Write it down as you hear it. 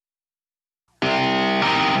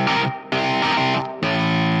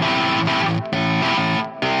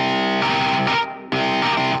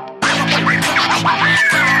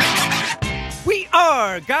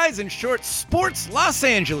are Guys in Short Sports Los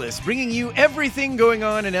Angeles, bringing you everything going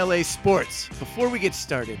on in LA sports. Before we get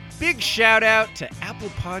started, big shout out to Apple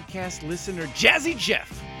Podcast listener Jazzy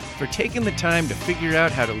Jeff for taking the time to figure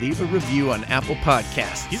out how to leave a review on Apple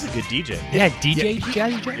Podcasts. He's a good DJ. Yeah, DJ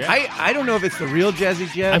Jazzy Jeff? Yeah. I don't know if it's the real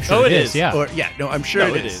Jazzy Jeff. I'm sure it is, yeah. I'm sure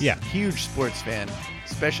it is. Yeah. Huge sports fan,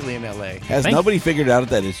 especially in LA. Has nobody figured out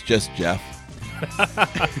that it's just Jeff?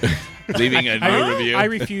 Leaving a new review. I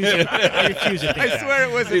refuse it. I swear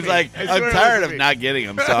it wasn't He's me. like, I swear I'm it tired wasn't of me. not getting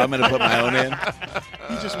them, so I'm going to put my own in.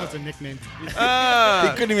 He just wants a nickname. He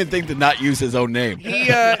couldn't even think to not use his own name. He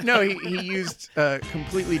used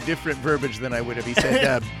completely different verbiage than I would have. He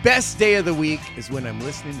said, best day of the week is when I'm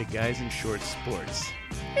listening to Guys in Short Sports.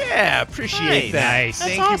 Yeah, appreciate that. Nice.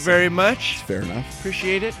 Thank That's you awesome. very much. Fair enough.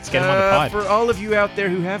 Appreciate it. Let's get him on the pod. For all of you out there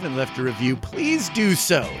who haven't left a review, please do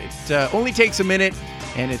so. It only takes a minute,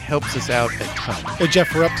 and it helps us out a ton. Hey,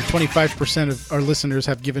 Jeff, we're up to 25% of our listeners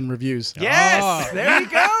have given reviews. Yes, there you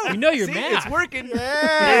go. You know your See, math. It's working.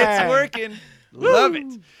 Yeah. It's working. Love it.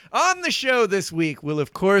 On the show this week, we'll,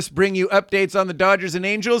 of course, bring you updates on the Dodgers and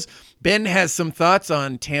Angels. Ben has some thoughts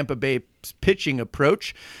on Tampa Bay's pitching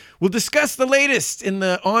approach. We'll discuss the latest in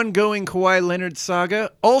the ongoing Kawhi Leonard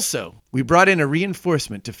saga. Also, we brought in a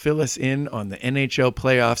reinforcement to fill us in on the NHL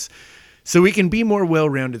playoffs so we can be more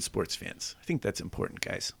well-rounded sports fans. I think that's important,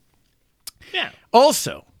 guys. Yeah.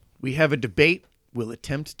 Also, we have a debate we'll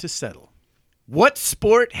attempt to settle. What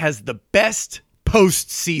sport has the best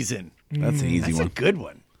postseason? That's an easy That's one. a good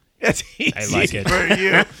one. That's easy I like it. for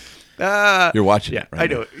you. You're watching Yeah, it right I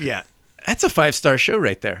know. Yeah. That's a 5-star show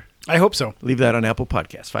right there. I hope so. Leave that on Apple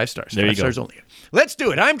Podcasts. 5 stars. There you 5 go. stars only. Let's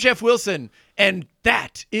do it. I'm Jeff Wilson, and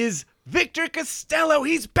that is Victor Costello.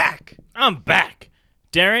 He's back. I'm back.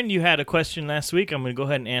 Darren, you had a question last week. I'm going to go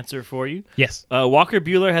ahead and answer for you. Yes. Walker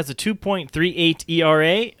Buehler has a 2.38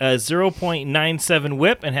 ERA, a 0.97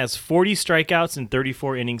 whip, and has 40 strikeouts in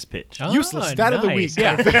 34 innings pitched. Useless stat of the week.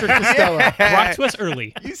 Yeah. Victor Costello. Brought to us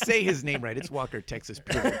early. You say his name right. It's Walker, Texas.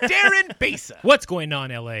 Period. Darren Besa. What's going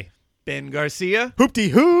on, LA? Ben Garcia.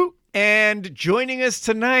 Hoop-de-hoo. And joining us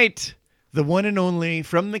tonight, the one and only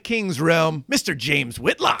from the King's realm, Mr. James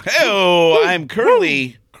Whitlock. Hello, I'm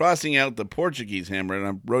currently crossing out the Portuguese hammer, and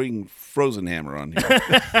I'm writing frozen hammer on here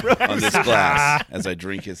on this glass as I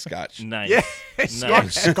drink his scotch. Nice. Yeah.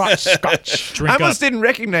 Nice. Scotch. Drink I almost up. didn't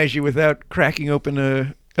recognize you without cracking open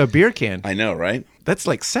a beer can. I know, right? That's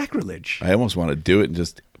like sacrilege. I almost want to do it and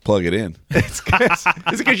just plug it in. Is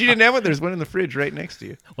it because you didn't have one? There's one in the fridge right next to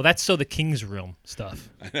you. Well, that's so the King's Realm stuff.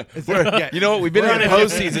 You know what? We've been in the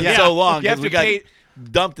postseason so long You have because we to got pay-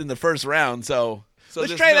 dumped in the first round. So Let's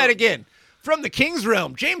there's try no- that again. From the King's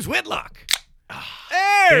realm, James Whitlock.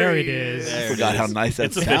 There it is. I forgot how nice that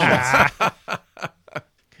It's sounds.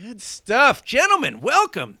 Good stuff. Gentlemen,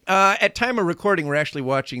 welcome. At time of recording, we're actually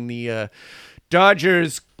watching the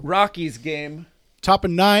Dodgers-Rockies game. Top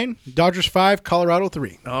of 9, Dodgers 5, Colorado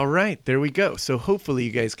 3. All right, there we go. So hopefully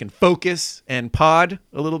you guys can focus and pod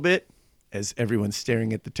a little bit as everyone's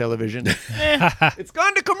staring at the television. It's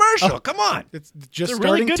gone to commercial. Come on. It's just It's a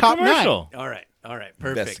really starting good top commercial. All right,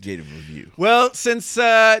 perfect. Investigative review. Well, since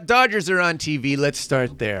Dodgers are on TV, let's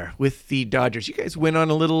start there with the Dodgers. You guys went on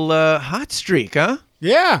a little hot streak, huh? 9.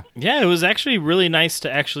 Yeah. Yeah, it was actually really nice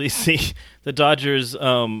to actually see the Dodgers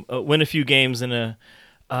win a few games and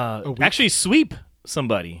actually sweep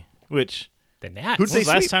somebody, which The Nats. Who'd was they the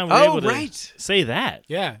last sweep? time we were Oh, able to right. say that.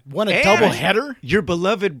 Yeah. Won a And double header. Your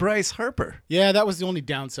beloved Bryce Harper. Yeah, that was the only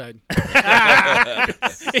downside.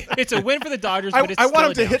 It's a win for the Dodgers, I but it's want still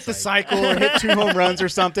him a to hit the downside. cycle or hit 2 home runs or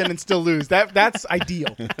something and still lose. That's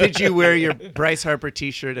ideal. Did you wear your Bryce Harper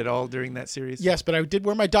T-shirt at all during that series? Yes, but I did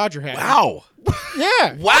wear my Dodger hat. Wow.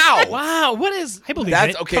 Yeah. Wow. Wow, what is... I believe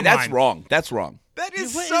That's it. okay. Come That's on. wrong. That's wrong. That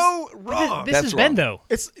is What so wrong. This That's is Ben, wrong. though.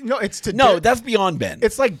 It's to No, that's beyond Ben.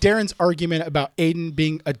 It's like Darren's argument about Aiden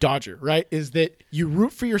being a Dodger, right? Is that you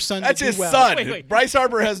root for your son That's to his do well. son. Wait. Bryce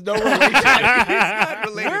Harper has no relation.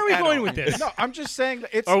 Where are we going with this? No, I'm just saying that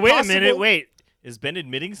it's Oh, wait possible, a minute, wait. Is Ben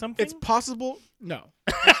admitting something? It's possible. No.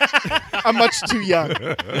 I'm much too young.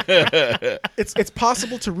 It's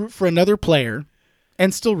possible to root for another player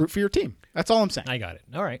and still root for your team. That's all I'm saying. I got it.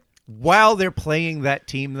 All right. While they're playing that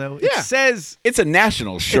team, though, it Yeah. says It's a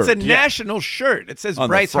national shirt. it's a national shirt. It says On the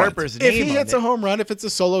Bryce front. Harper's If name he hits on a it. home run, if it's a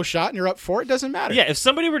solo shot and you're up 4, it doesn't matter. Yeah, if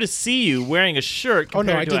somebody were to see you wearing a shirt Oh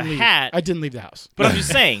no, compared I to a didn't leave. hat, I didn't leave the house. but I'm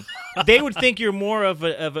just saying, they would think you're more of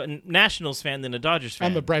a Nationals fan than a Dodgers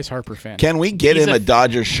fan. I'm a Bryce Harper fan. Can we get He's him a- a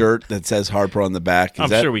Dodger shirt that says Harper on the back? I'm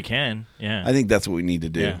sure we can. Yeah. I think that's what we need to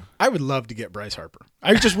do. Yeah. I would love to get Bryce Harper.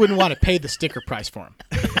 I just wouldn't want to pay the sticker price for him.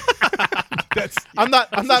 I'm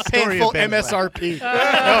not paying story full of Ben's MSRP. No,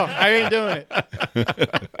 I ain't doing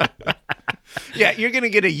it. Yeah, you're going to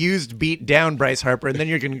get a used, beat down Bryce Harper, and then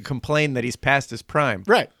you're going to complain that he's past his prime.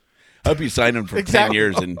 Right. I hope you sign him for 10 Exactly.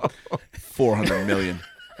 years and $400 million.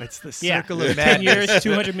 It's the Yeah. circle of 10 madness. years,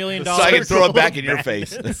 $200 million. So I can throw it back in your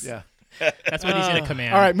face. Yeah. That's what he's going to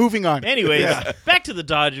command. All right, moving on. Anyways, back to the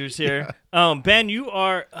Dodgers here. Ben, you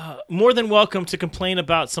are more than welcome to complain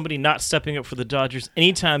about somebody not stepping up for the Dodgers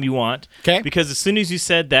anytime you want. 'Kay. Because as soon as you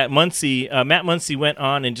said that, Matt Muncy went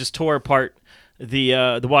on and just tore apart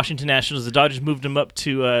the Washington Nationals. The Dodgers moved him up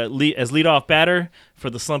to as leadoff batter for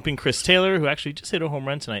the slumping Chris Taylor, who actually just hit a home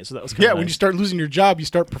run tonight. So that was kind of Yeah, nice. when you start losing your job, you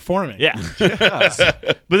start performing. Yeah,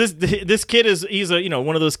 but this kid he's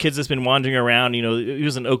one of those kids that's been wandering around. He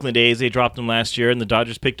was in Oakland A's. They dropped him last year, and the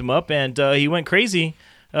Dodgers picked him up, and he went crazy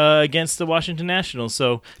against the Washington Nationals.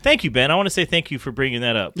 So thank you, Ben. I want to say thank you for bringing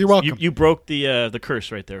that up. You're welcome. You broke the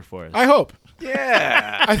curse right there for us. I hope.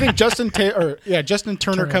 Yeah. I think Justin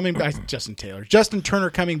Turner coming back. Justin Turner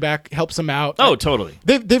coming back helps him out. Oh, totally.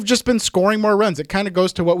 They've just been scoring more runs. It kind of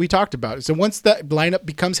goes to what we talked about. So once that lineup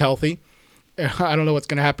becomes healthy, I don't know what's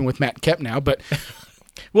going to happen with Matt Kemp now, but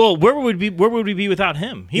Well, where would we be without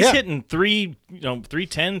him? He's Yeah. hitting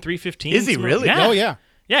 310, 315. Is he really? Yeah. oh yeah,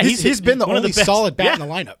 Yeah, he's been the one of only best. solid bat Yeah. in the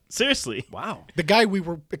lineup. Seriously. Wow. The guy we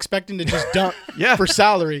were expecting to just dump Yeah. for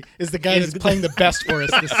salary is the guy that's playing the best for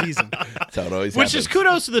us this season. That's how it always Which happens. is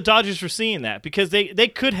kudos to the Dodgers for seeing that, because they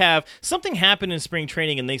could have something happen in spring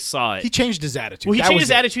training and they saw it. He changed his attitude. Well, he That changed was his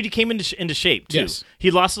it. attitude. He came into shape too. Yes.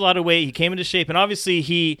 He lost a lot of weight. He came into shape, and obviously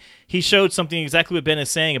he showed something exactly what Ben is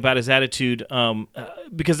saying about his attitude,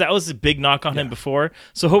 because that was a big knock on him before.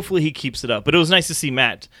 So hopefully he keeps it up. But it was nice to see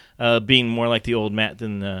Matt being more like the old Matt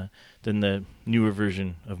than the newer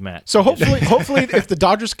version of Matt. So hopefully, if the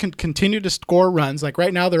Dodgers can continue to score runs, like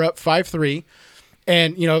right now they're up 5-3,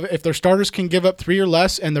 and if their starters can give up 3 or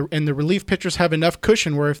less, and the relief pitchers have enough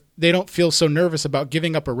cushion where if they don't feel so nervous about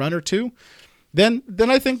giving up a run or two, then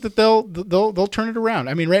I think that they'll turn it around.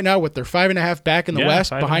 I mean, right now they're 5.5 back in the Yeah,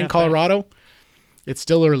 West 5.5 behind back. Colorado. It's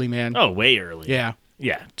still early, man. Oh, way early. Yeah.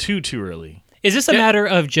 Yeah, too early. Is this a matter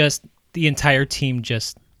of just the entire team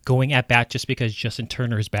just going at bat just because Justin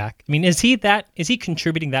Turner is back? I mean, is he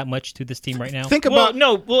contributing that much to this team right now? Think about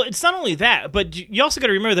Well, it's not only that, but you also got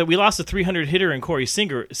to remember that we lost a 300 hitter in Corey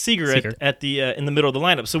Seager. At the in the middle of the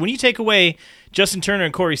lineup. So when you take away Justin Turner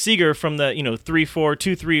and Corey Seager from the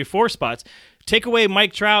 2, 3, or 4 spots, take away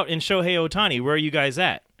Mike Trout and Shohei Ohtani. Where are you guys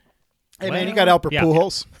at? hey man, you got Albert Yeah.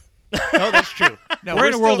 Pujols. No, that's true. No, We're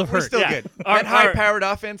in a world of We're hurt. still Yeah. good. Our- That high-powered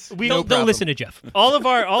offense. Don't listen to Jeff. All of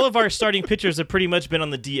our starting pitchers have pretty much been on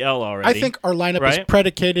the DL already. I think our lineup is Right?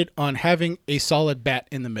 predicated on having a solid bat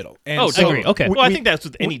in the middle. And Oh, so agree. Okay. Well, I think that's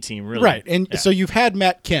with any team, really. Right, and Yeah. so you've had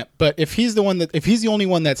Matt Kemp, but if he's the only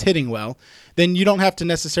one that's hitting well, then you don't have to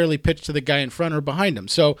necessarily pitch to the guy in front or behind him.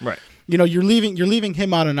 So, Right. you're leaving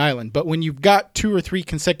him on an island. But when you've got 2 or 3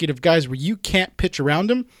 consecutive guys where you can't pitch around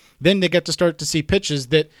him, then they get to start to see pitches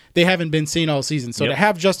that they haven't been seeing all season. So Yep. to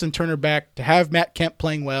have Justin Turner back, to have Matt Kemp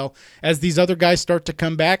playing well, as these other guys start to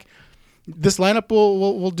come back, this lineup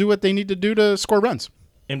will do what they need to do to score runs.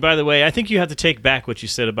 And by the way, I think you have to take back what you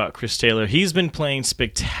said about Chris Taylor. He's been playing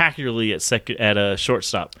spectacularly at a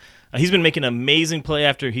shortstop. He's been making an amazing play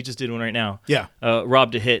after he just did one right now. Yeah.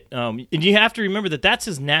 Robbed a hit. And you have to remember that that's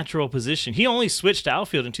his natural position. He only switched to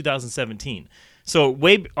outfield in 2017. So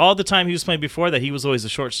all the time he was playing before that, he was always a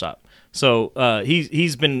shortstop. So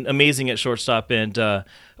he's been amazing at shortstop, and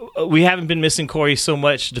we haven't been missing Corey so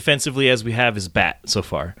much defensively as we have his bat so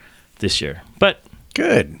far this year. But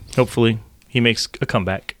Good. hopefully he makes a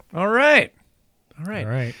comeback. All right. All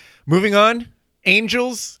right. Moving on.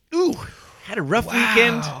 Angels. Ooh, had a rough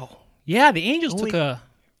weekend. Yeah, the Angels took a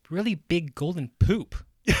really big golden poop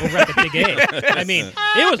over at the Big A. I mean,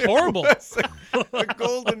 it was horrible. A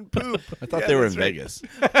golden poop. I thought they were in Vegas.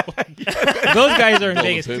 Those guys are in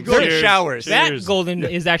Vegas. poop. Golden Cheers. showers. That Cheers. golden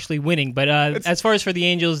is actually winning, but as far as for the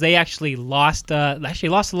Angels, they actually lost a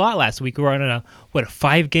lot last week. We were on a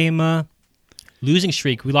 5-game losing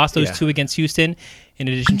streak. We lost those Yeah. 2 against Houston. In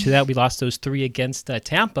addition to that, we lost those 3 against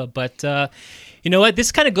Tampa. But you know what?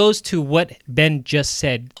 This kind of goes to what Ben just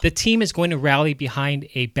said. The team is going to rally behind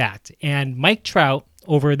a bat, and Mike Trout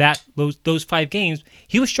over those 5 games,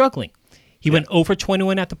 he was struggling. He went 0 for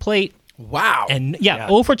 21 at the plate. Wow. And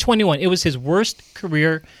 0 for 21. It was his worst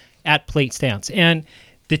career at plate stance. And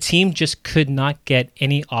the team just could not get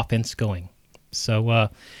any offense going. So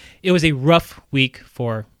it was a rough week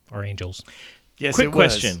for our Angels. Yes, Quick it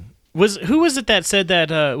was. question. Who was it that said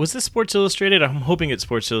that? Was this Sports Illustrated? I'm hoping it's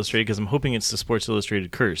Sports Illustrated because I'm hoping it's the Sports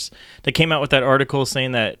Illustrated curse that came out with that article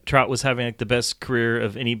saying that Trout was having like the best career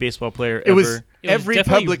of any baseball player It ever. was every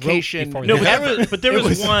definitely publication. wrote No, before but there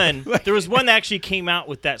was one. There was one that actually came out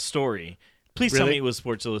with that story. Please tell Really? me it was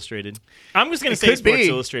Sports Illustrated. I'm just going to It say could Sports be.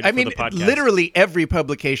 Illustrated I mean, for the podcast. literally every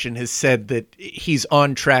publication has said that he's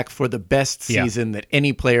on track for the best Yeah. season that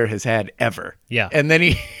any player has had ever. Yeah. And then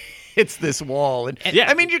he hits this wall. And Yeah.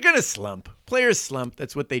 I mean, you're going to slump. Players slump.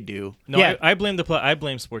 That's what they do. No, Yeah. I blame I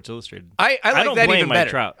blame Sports Illustrated. I like don't that blame even Mike better.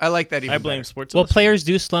 Trout. I like that even I blame better. Sports Well, Illustrated. players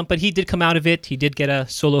do slump, but he did come out of it. He did get a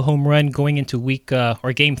solo home run going into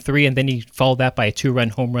game 3, and then he followed that by a 2-run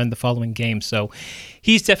home run the following game. So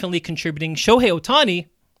he's definitely contributing. Shohei Ohtani,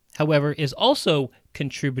 however, is also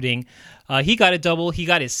contributing. He got a double. He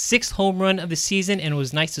got his 6th home run of the season, and it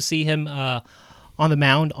was nice to see him on the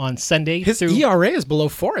mound on Sunday. His ERA is below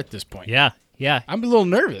 4 at this point. Yeah. I'm a little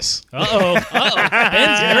nervous. Uh-oh.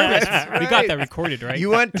 Ben's nervous. We got right. that recorded, right?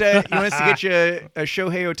 You want us to get you a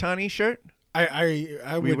Shohei Ohtani shirt? I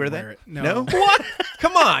We wouldn't wear that? wear it. No. What?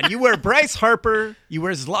 Come on. You wear Bryce Harper. You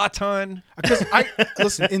wear Zlatan. Because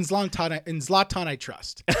listen, in Zlatan I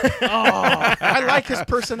trust. I like his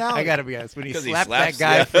personality. I got to be honest. When he 'Cause he slapped slaps, that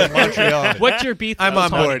guy yeah. from Montreal, What's your beef? I'm with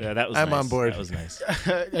on Ohtani? board. Yeah, that was I'm nice. on board. That was nice.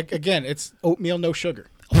 Again, it's oatmeal, no sugar.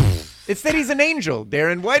 It's that he's an angel,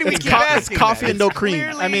 Darren. Why do we It's keep asking coffee that? and no It's cream.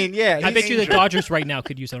 clearly I mean, yeah. I bet you the angel. Dodgers right now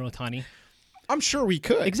could use an Ohtani. I'm sure we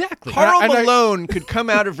could. Exactly. Karl And I- Malone could come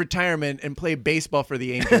out of retirement and play baseball for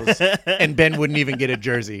the Angels, and Ben wouldn't even get a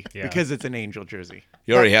jersey because it's an Angel jersey.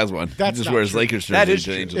 He already has one. He That's just not wears true. Lakers That jersey is to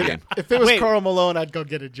the true. Angels game. If it was Wait. Karl Malone, I'd go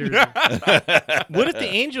get a jersey. What if the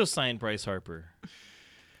Angels signed Bryce Harper?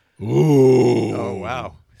 Oh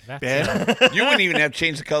wow, That's Ben, You wouldn't even have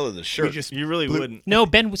changed the color of the shirt. we just You really wouldn't. No,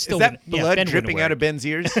 Ben would still. is that wouldn't- yeah, blood Ben wouldn't dripping wear out it. of Ben's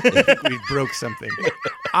ears? I think we broke something.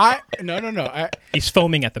 No. He's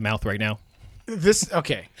foaming at the mouth right now.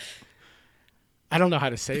 Okay. I don't know how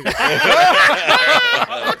to say this.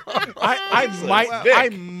 I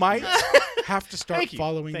might have to start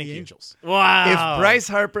following the Angels. Wow. If Bryce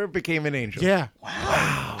Harper became an Angel, Yeah.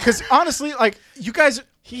 Wow. Because honestly, like you guys,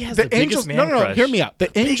 He has the the biggest Angels. man No, crush. hear me out. The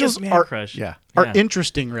Angels Biggest man are crush. yeah. are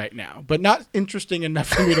interesting right now, but not interesting enough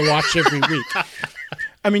for me to watch every week.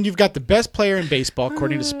 I mean, you've got the best player in baseball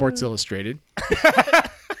according to Sports Illustrated.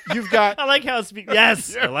 You've got I like how it speaks.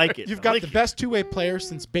 Yes, I like it. you've got the best two-way player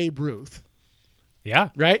since Babe Ruth. Yeah.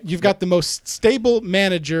 Right? You've got the most stable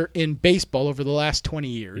manager in baseball over the last 20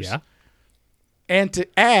 years. Yeah. And to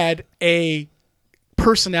add a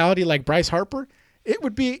personality like Bryce Harper, it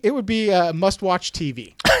would be must-watch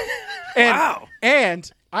TV. And, Wow.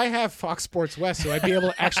 And I have Fox Sports West, so I'd be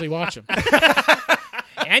able to actually watch them.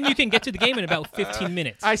 And you can get to the game in about 15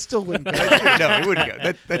 minutes. I still wouldn't go. No, it wouldn't go.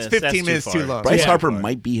 That's That's 15 too minutes too far. long. Bryce Yeah. Harper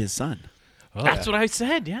might be his son, That's what I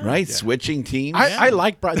said. Yeah. right? Switching teams. I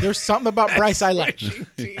like Bryce. There's something about Bryce I like.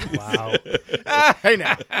 Wow. Hey,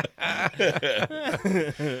 now.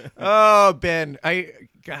 Oh, Ben,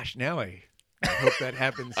 now I hope that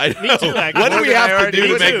happens. I know. too, actually. What do More we than I have to already do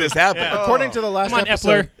to would make do. this happen? According to the last Come on,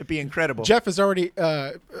 episode, Epler. It'd be incredible. Jeff has already,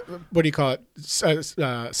 what do you call it,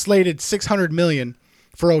 slated $600 million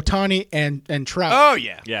for Otani and Trout. Oh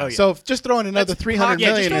yeah. Yeah. Oh, yeah. So just throwing another That's $300 pocket-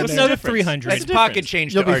 million just in throw there. another difference. 300. that's the pocket difference.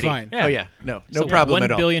 change You'll to be Artie. fine. Oh yeah. No So problem at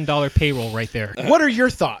 $1 all. billion payroll right there. What are your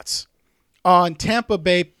thoughts on Tampa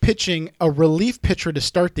Bay pitching a relief pitcher to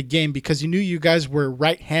start the game because you knew you guys were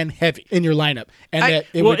right-hand heavy in your lineup? And that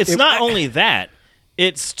It's not only that.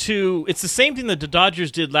 It's the same thing that the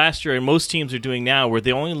Dodgers did last year and most teams are doing now, where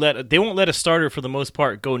they won't let a starter for the most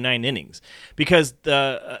part go 9 innings because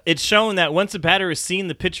it's shown that once a batter has seen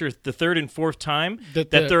the pitcher the third and fourth time, that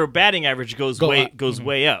their batting average goes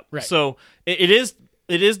way up. Right. So it is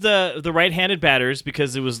the right-handed batters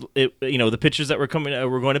because the pitchers that were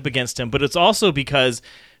going up against him, but it's also because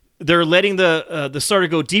they're letting the starter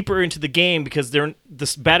go deeper into the game because the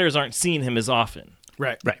batters aren't seeing him as often.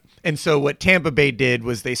 right. And so what Tampa Bay did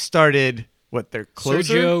was they started their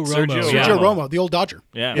closer. Sergio Romo. Sergio Yeah. Joe Romo, the old Dodger.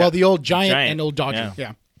 Yeah. Well, the old Giant Giant. and old Dodger.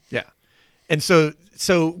 Yeah. Yeah. Yeah. And so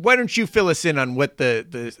why don't you fill us in on what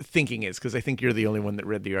the thinking is? Because I think you're the only one that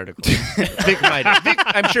read the article. Vic might have.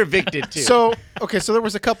 I'm sure Vic did too. So there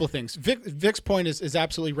was a couple of things. Vic's point is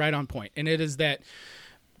absolutely right on point, and it is that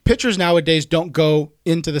pitchers nowadays don't go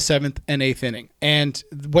into the 7th and 8th inning. And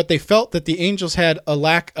what they felt that the Angels had a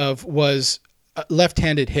lack of was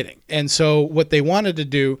left-handed hitting. And so what they wanted to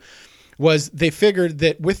do was they figured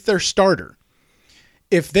that with their starter,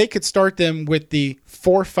 if they could start them with the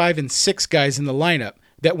 4, 5, and 6 guys in the lineup,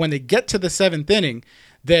 that when they get to the 7th inning,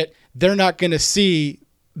 that they're not going to see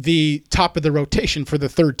the top of the rotation for the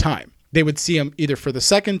third time. they would see him either for the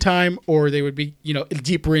second time or they would be,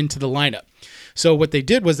 deeper into the lineup. So what they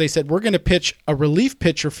did was they said, we're going to pitch a relief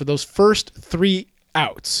pitcher for those first 3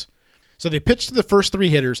 outs. So they pitched to the first 3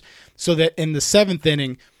 hitters so that in the 7th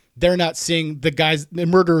inning, they're not seeing the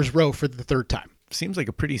murderer's row for the 3rd time. Seems like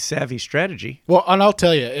a pretty savvy strategy. Well, and I'll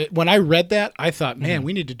tell you, when I read that, I thought, man,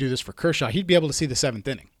 we need to do this for Kershaw. He'd be able to see the 7th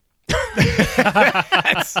inning.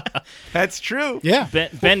 That's true. Yeah.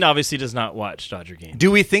 Ben obviously does not watch Dodger games.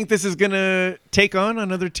 Do we think this is going to take on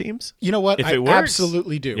other teams? You know what? If I it works,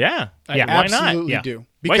 absolutely do. Yeah. I Why not? absolutely Yeah. do.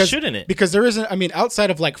 Why shouldn't it? Because there isn't,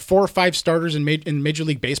 outside of like 4 or 5 starters in Major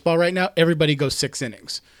League Baseball right now, everybody goes 6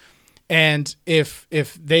 innings. And if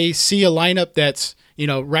they see a lineup that's,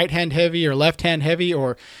 right hand heavy or left hand heavy,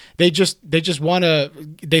 or they just want to,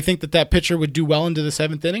 they think that pitcher would do well into the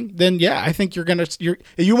 7th inning, then yeah, I think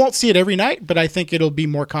you won't see it every night, but I think it'll be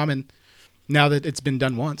more common now that it's been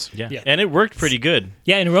done once. Yeah. And it worked pretty good.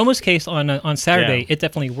 Yeah, in Romo's case on Saturday, Yeah. it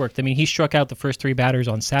definitely worked. I mean, he struck out the first 3 batters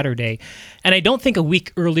on Saturday, and I don't think a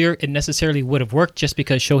week earlier it necessarily would have worked just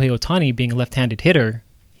because Shohei Ohtani, being a left-handed hitter,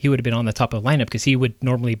 he would have been on the top of the lineup because he would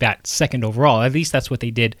normally bat 2nd overall. At least that's what they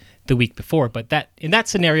did the week before. But in that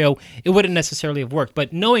scenario, it wouldn't necessarily have worked.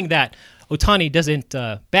 But knowing that Ohtani doesn't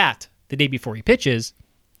bat the day before he pitches,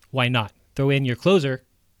 why not throw in your closer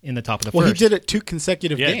in the top of the Well, first? he did it 2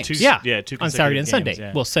 consecutive games. two Yeah, consecutive on Saturday and games, Sunday.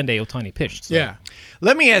 yeah. Well, Sunday Ohtani pitched. So. Yeah.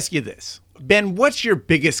 Let me ask you this. Ben, what's your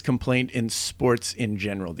biggest complaint in sports in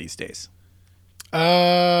general these days?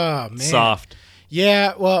 Man. Soft.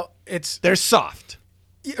 Yeah, well, They're soft.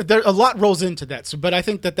 a lot rolls into that. So, but I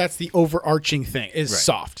think that's the overarching thing is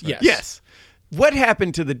soft. Yes. Yes. What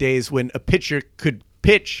happened to the days when a pitcher could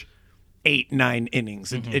pitch 8-9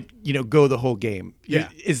 innings and go the whole game? Yeah.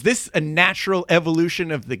 Is this a natural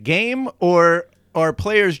evolution of the game, or are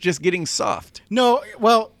players just getting soft? No,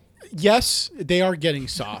 well, yes, they are getting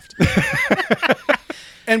soft.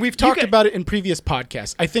 And we've talked about it in previous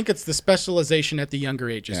podcasts. I think it's the specialization at the younger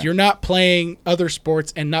ages. Yeah. You're not playing other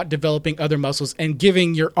sports and not developing other muscles and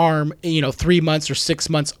giving your arm, 3 months or 6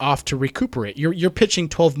 months off to recuperate. You're pitching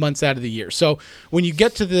 12 months out of the year. So when you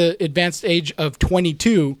get to the advanced age of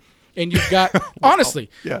 22 and you've got, honestly,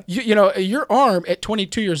 Yeah. your arm at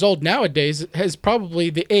 22 years old nowadays has probably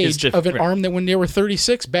the age of an arm that when they were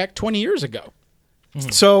 36 back 20 years ago.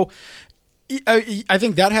 So I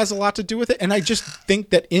think that has a lot to do with it. And I just think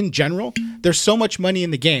that in general, there's so much money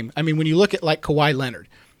in the game. I mean, when you look at like Kawhi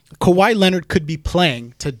Leonard could be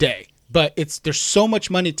playing today, but there's so much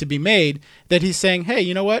money to be made that he's saying, hey,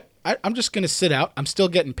 you know what? I'm just going to sit out. I'm still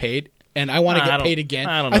getting paid, and I want to get paid again.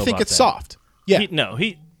 I don't know I think about it's that. soft. Yeah.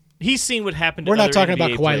 He's seen what happened to We're not other talking NBA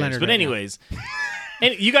about Kawhi players. Leonard But right anyways,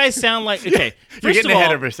 and you guys sound like, okay, You're first getting of all,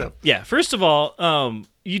 ahead of yourself. Yeah, first of all,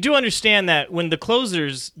 you do understand that when a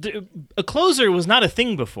closer was not a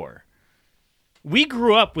thing before. We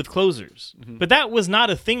grew up with closers, but that was not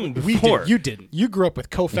a thing We before. did. You didn't. You grew up with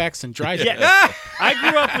Koufax and Drysdale. Yeah, I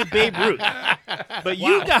grew up with Babe Ruth, but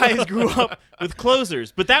you guys grew up with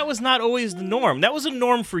closers. But that was not always the norm. That was a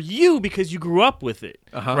norm for you because you grew up with it,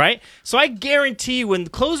 right? So I guarantee when the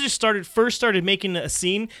closers first started making a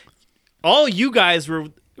scene, all you guys were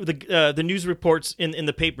the news reports in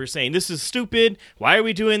the paper saying this is stupid. Why are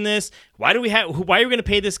we doing this? Why are we going to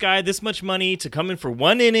pay this guy this much money to come in for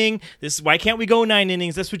 1 inning? Why can't we go 9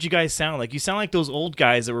 innings? That's what you guys sound like. You sound like those old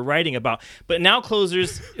guys that were writing about. But now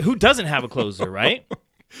closers, who doesn't have a closer, right?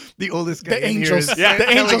 The oldest guy The in Angels. here is Yeah, the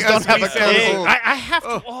telling Angels us don't have we a sound closer. old. I have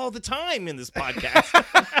to all the time in this podcast.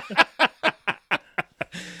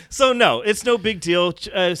 So no, it's no big deal.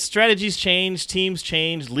 Strategies change, teams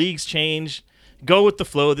change, leagues change. Go with the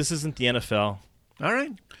flow. This isn't the NFL. All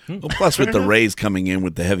right. Well, plus with the Rays coming in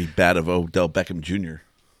with the heavy bat of Odell Beckham Jr.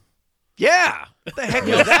 Yeah. What the heck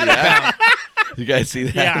was that about? You guys see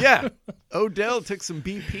that? Yeah. Odell took some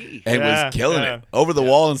BP. And Yeah, was killing yeah. it over the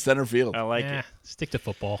wall in center field. I like Yeah, it. stick to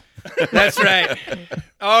football. That's right.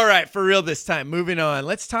 All right, for real this time. Moving on.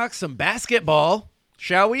 Let's talk some basketball,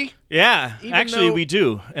 shall we? Yeah, Even actually though- we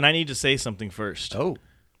do, and I need to say something first. Oh,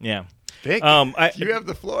 Yeah. Vic, you have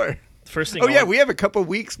the floor. First thing. Oh, yeah, we have a couple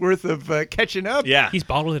weeks worth of catching up. Yeah, He's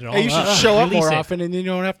bottled it all Hey, you should up. show up Release more it. often, and then you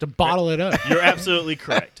don't have to bottle it up. you're absolutely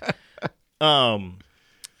correct.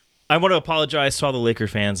 I want to apologize to all the Laker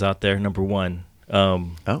fans out there. Number one,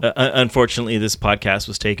 unfortunately, this podcast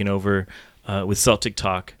was taken over with Celtic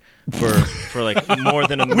talk for like more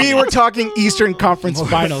than a minute. We were talking Eastern Conference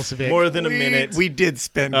Finals, Vic. more than a minute We did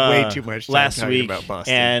spend way too much time last talking week, about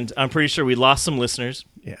Boston. and I'm pretty sure we lost some listeners.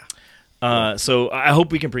 Yeah. So I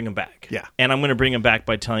hope we can bring him back. Yeah. And I'm going to bring him back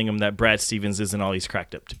by telling him that Brad Stevens isn't all he's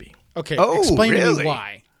cracked up to be. Okay, Oh, explain to really? me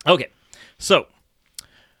why. Okay. So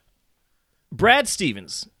Brad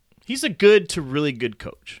Stevens He's a good to really good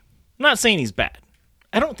coach. I'm not saying he's bad.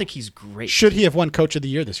 I don't think he's great. Should he have won Coach of the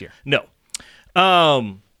Year this year? No.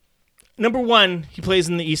 Number one, he plays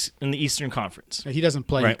in the Eastern Conference. He doesn't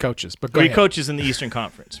play. He Right. coaches. But go He ahead. coaches in the Eastern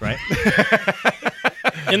Conference, right?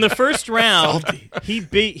 In the first round, he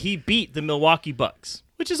beat the Milwaukee Bucks,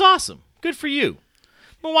 which is awesome. Good for you.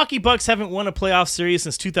 Milwaukee Bucks haven't won a playoff series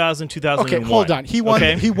since 2000, 2001. Okay, hold on. He won.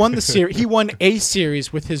 Okay? He won the series. He won a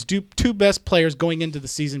series with his two best players going into the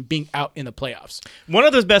season being out in the playoffs. One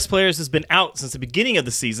of those best players has been out since the beginning of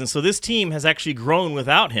the season, so this team has actually grown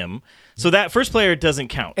without him. So that first player doesn't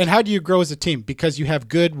count. And how do you grow as a team? Because you have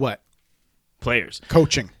good what? Players.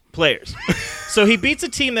 Coaching. So he beats a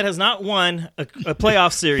team that has not won a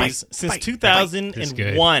playoff series since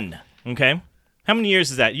 2001. Okay? How many years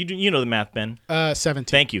is that? You know the math, Ben. 17.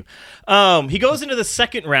 Thank you. He goes into the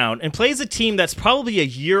second round and plays a team that's probably a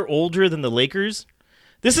year older than the Lakers.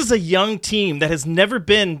 This is a young team that has never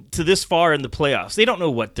been to this far in the playoffs. They don't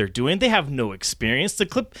know what they're doing. They have no experience. The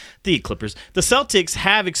Clippers, the Celtics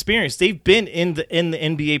have experience. They've been in the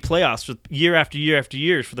NBA playoffs for year after year after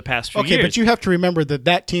year for the past few years. Okay, but you have to remember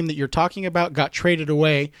that team that you're talking about got traded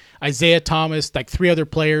away. Isaiah Thomas, like 3 other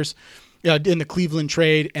players. In the Cleveland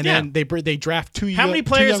trade, and then they draft two young rookies. How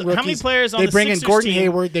many players on they the bring in Sixers Gordon team?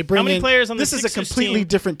 Hayward. They bring how many in players on the this is a Sixers completely team?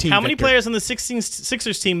 different team. How many Victor. players on the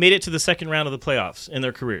Sixers team made it to the second round of the playoffs in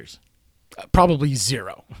their careers? Probably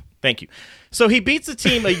 0. Thank you. So he beats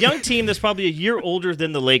a young team that's probably a year older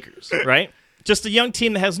than the Lakers, right? Just a young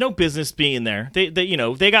team that has no business being there.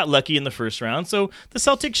 They got lucky in the first round, so the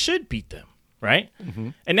Celtics should beat them, right? Mm-hmm.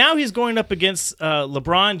 And now he's going up against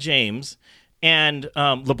LeBron James and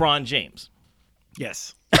LeBron James.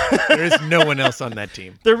 Yes. There is no one else on that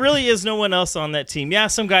team. There really is no one else on that team. Yeah,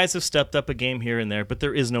 some guys have stepped up a game here and there, but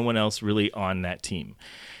there is no one else really on that team.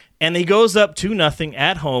 And he goes up 2-0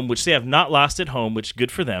 at home, which they have not lost at home, which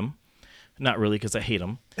good for them. Not really, because I hate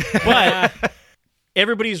them. But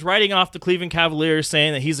everybody's writing off the Cleveland Cavaliers,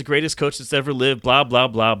 saying that he's the greatest coach that's ever lived, blah, blah,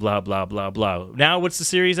 blah, blah, blah, blah, blah. Now, what's the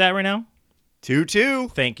series at right now?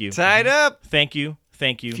 2-2. Thank you. Tied up. Thank you.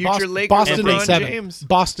 Future Lakers Boston LeBron in 7. James.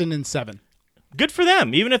 Boston in 7. Good for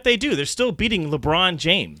them. Even if they do, they're still beating LeBron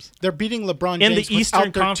James. They're beating LeBron In James the Eastern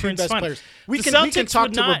without their Conference 2 best Finals. players. We The can Celtics talk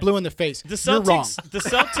would till we're not- blue in the face. The You're wrong.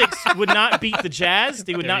 Celtics would not beat the Jazz.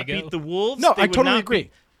 They would There not you go. beat the Wolves. No, They I would totally not agree.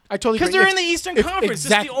 beat- I totally agree. Because they're in the Eastern Conference.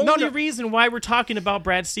 Exactly. That's the only reason why we're talking about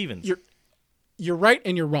Brad Stevens. You're right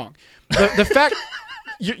and you're wrong. The fact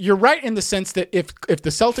you're right in the sense that if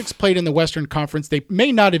the Celtics played in the Western Conference, they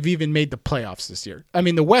may not have even made the playoffs this year. I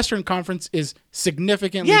mean, the Western Conference is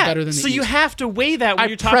significantly better than the so East. you have to weigh that when I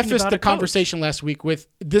you're talking about prefaced a the coach. conversation last week with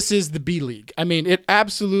this is the B League. I mean, it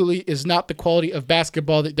absolutely is not the quality of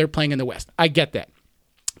basketball that they're playing in the West. I get that.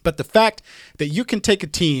 But the fact that you can take a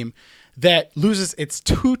team that loses its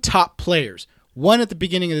 2 top players, one at the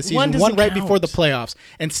beginning of the season, one right before the playoffs,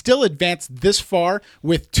 and still advance this far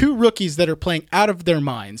with 2 rookies that are playing out of their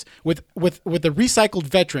minds, with a recycled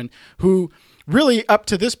veteran who really up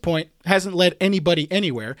to this point hasn't led anybody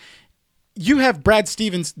anywhere. You have Brad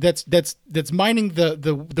Stevens that's minding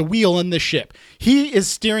the wheel in the ship. He is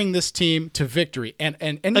steering this team to victory. And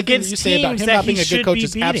anything against that you say about teams him that not being he a good should coach be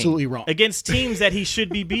is beating. absolutely wrong. Against teams that he should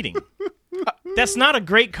be beating. That's not a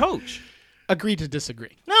great coach. Agree to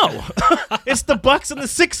disagree. No, it's the Bucks and the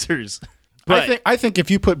Sixers. But I think if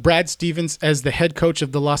you put Brad Stevens as the head coach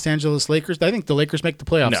of the Los Angeles Lakers, I think the Lakers make the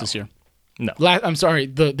playoffs No. this year. No. I'm sorry,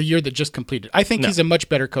 the year that just completed. I think No. he's a much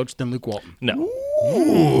better coach than Luke Walton. No.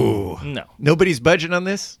 Ooh. No. Nobody's budging on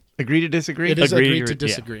this? Agree to disagree? It is Agree agree or- to yeah.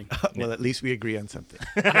 disagree. Well, at least we agree on something.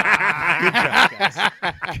 Good job, guys.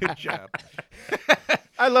 Good job.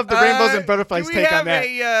 I love the rainbows and butterflies do we take have on that.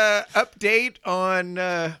 a update on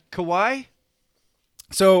Kawhi?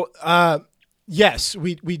 So, yes,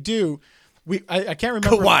 we do. I can't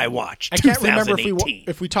remember. Kawhi Watch I can't remember 2018.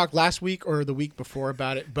 if we talked last week or the week before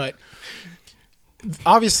about it, but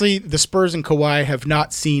obviously the Spurs and Kawhi have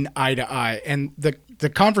not seen eye to eye, and the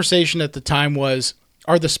conversation at the time was,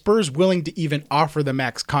 are the Spurs willing to even offer the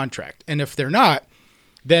max contract? And if they're not,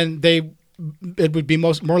 then it would be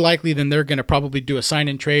more likely than they're going to probably do a sign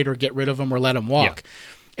and trade or get rid of him or let him walk.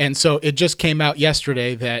 And so it just came out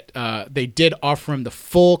yesterday that they did offer him the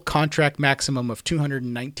full contract maximum of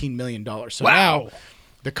 $219 million. So now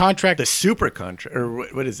the contract, The super contract, or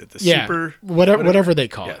what is it? The yeah, super whatever they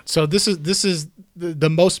call Yeah. it. So this is the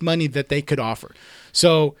most money that they could offer.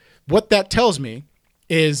 So what that tells me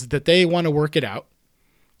is that they want to work it out.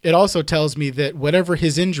 It also tells me that whatever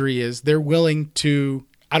his injury is, they're willing to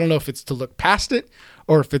I don't know if it's to look past it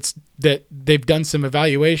or if it's that they've done some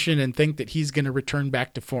evaluation and think that he's going to return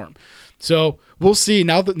back to form. So we'll see.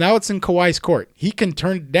 Now it's in Kawhi's court. He can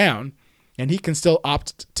turn it down, and he can still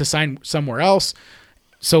opt to sign somewhere else.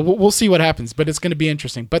 So we'll see what happens, but it's going to be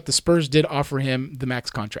interesting. But the Spurs did offer him the max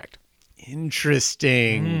contract.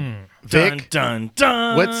 Interesting. Vic, Dun,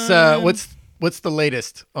 dun, dun. what's the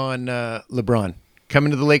latest on LeBron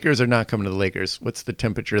coming to the Lakers or not coming to the Lakers? What's the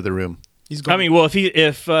temperature of the room? He's going. I mean, well, if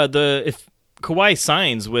Kawhi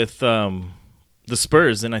signs with the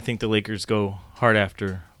Spurs, then I think the Lakers go hard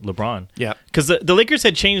after LeBron. Yeah. Because the Lakers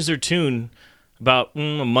had changed their tune about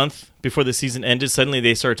a month before the season ended. Suddenly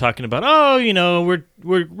they started talking about, we're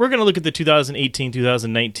going to look at the 2018,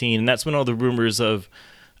 2019, and that's when all the rumors of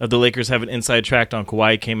the Lakers having inside track on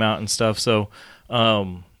Kawhi came out and stuff. So,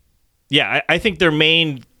 I think their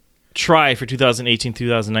main try for 2018,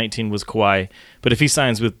 2019 was Kawhi. But if he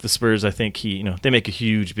signs with the Spurs, I think they make a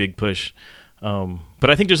huge, big push. But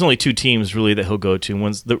I think there's only two teams really that he'll go to.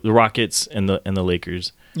 One's the Rockets and the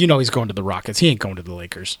Lakers. He's going to the Rockets. He ain't going to the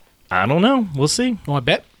Lakers. I don't know. We'll see. Want to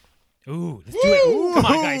bet? Ooh, let's do it. Ooh, come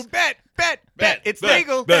on, guys. Bet. It's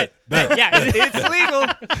legal. Yeah, It's legal.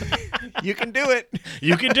 You can do it.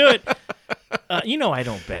 You can do it. I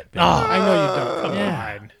don't bet. Ben. I know you don't. Come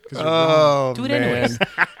Yeah. on. Oh, Do it man. anyways.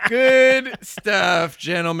 Good stuff,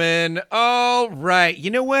 gentlemen. All right. You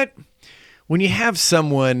know what? When you have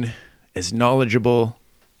someone as knowledgeable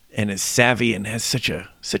and as savvy and has such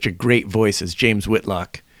a great voice as James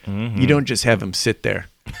Whitlock, you don't just have him sit there.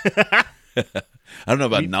 I don't know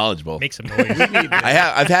about knowledgeable. Make some noise.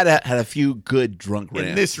 I've had a few good drunk rants.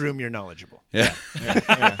 In this room, you're knowledgeable. Yeah.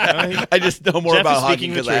 I just know more Jeff about is hockey speaking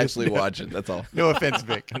the because I truth. actually watch it. That's all. No offense,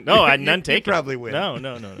 Vic. No, none taken. probably win. No.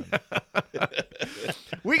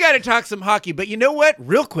 We got to talk some hockey, but you know what?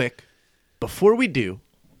 Real quick, before we do,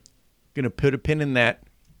 going to put a pin in that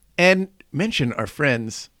and mention our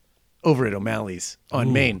friends over at O'Malley's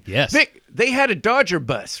on Main. yes. Vic, they had a Dodger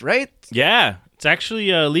bus, right? Yeah, it's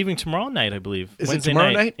actually leaving tomorrow night, I believe. Is it Wednesday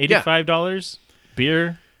tomorrow night? Yeah. $85,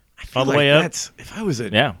 beer, all the Like way up. if I was a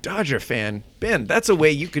Yeah. Dodger fan, Ben, that's a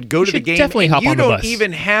way you could go to the should game. definitely and hop you on the don't bus.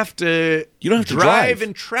 even have to. You don't have to drive drive.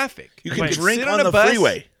 in traffic. You can could drink sit on a the bus,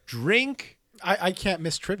 freeway. Drink. I can't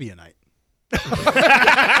miss trivia night.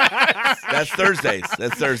 That's Thursdays.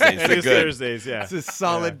 That's Thursdays. It They're is good. Thursdays, yeah. It's a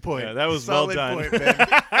solid point. yeah, that was well solid done. Point, Ben.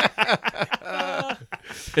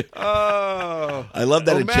 Oh, I love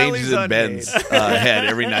that it O'Malley's changes in on Ben's Main. head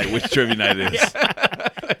every night which trivia night it is.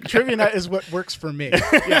 Trivia night is what works for me.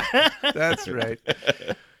 that's right.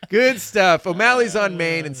 Good stuff. O'Malley's on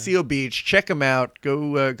Main and Seal Beach. Check them out.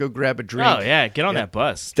 Go grab a drink. Oh, yeah, get on that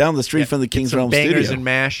bus. Down the street from the King's Some Realm bangers studio. and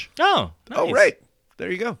mash. Oh, nice. Oh, right.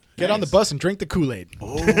 There you go. Get on the bus and drink the Kool-Aid.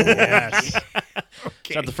 Yes.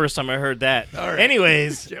 It's not the first time I heard that. All right.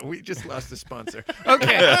 Anyways, Yeah, we just lost a sponsor.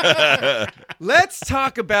 Okay. Let's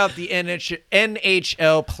talk about the NHL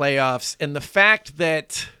playoffs and the fact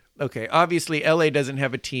that, okay, obviously LA doesn't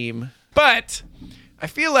have a team, but I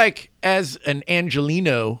feel like as an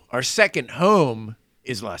Angelino, our second home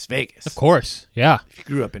is Las Vegas. Of course. Yeah. If you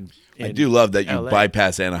grew up in I do love that you LA.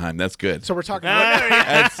 bypass Anaheim. That's good. So we're talking.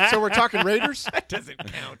 Ah, so we're talking Raiders. That doesn't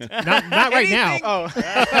count. Not right now. Anything- Oh,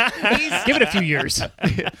 Give it a few years.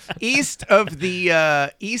 east of the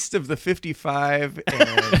 55 and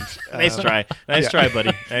nice try. Nice try,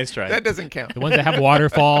 buddy. Nice try. that doesn't count. The ones that have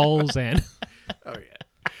waterfalls and Oh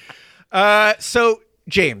yeah. So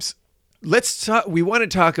James, let's talk. We want to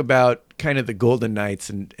talk about kind of the Golden Knights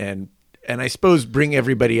and I suppose bring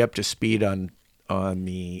everybody up to speed on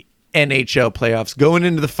the NHL playoffs going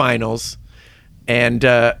into the finals, and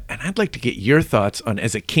I'd like to get your thoughts on,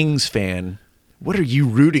 as a Kings fan, what are you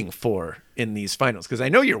rooting for in these finals? Because I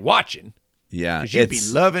know you're watching. Yeah. Because you'd be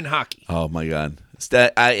loving hockey. Oh my God!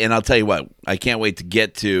 And I'll tell you what, I can't wait to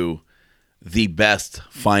get to the best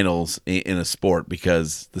finals in a sport,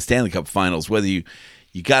 because the Stanley Cup Finals, whether you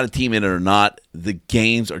got a team in it or not, the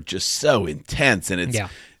games are just so intense, and it's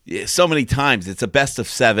so many times it's a best of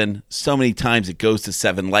 7. So many times it goes to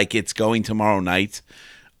 7, like it's going tomorrow night.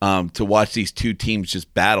 To watch these two teams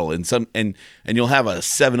just battle, and you'll have a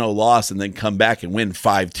 7-0 loss and then come back and win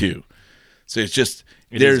 5-2. So it's just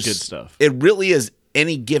It is good stuff. It really is.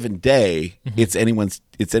 Any given day, it's anyone's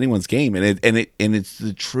game, and it's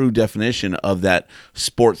the true definition of that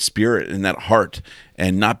sports spirit and that heart,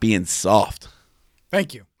 and not being soft.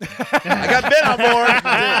 thank you. I got Ben on board.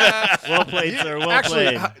 Well played, sir. Well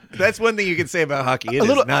Actually, played. That's one thing you can say about hockey. It a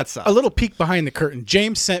little, is not soft. a little peek behind the curtain.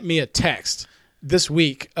 James sent me a text this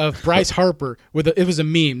week of Bryce Harper it was a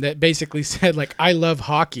meme that basically said, like, "I love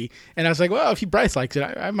hockey," and I was like, well, if Bryce likes it,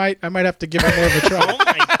 I might have to give it more of a try. Oh my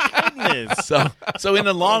goodness. So in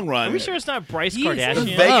the long run, Are we sure it's not Bryce He's Kardashian? in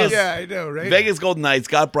Vegas- Yeah, I know, right? Vegas Golden Knights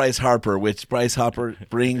got Bryce Harper, which Bryce Harper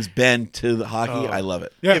brings Ben to the hockey. I love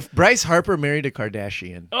it. Yeah. If Bryce Harper married a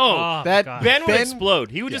Kardashian, Oh, that God. Ben would Ben-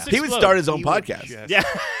 explode. He would just He explode. would start his own he would podcast. just- Yeah.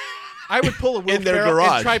 I would pull a Will In their Ferrell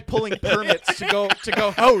garage. and try pulling permits to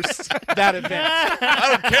go host that event. I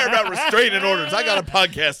don't care about restraining orders. I got a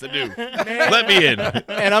podcast to do. Let me in.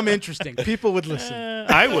 And I'm interesting. People would listen.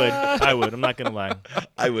 I would. I'm not gonna lie.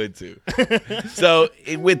 I would too. So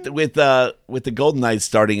with the Golden Knights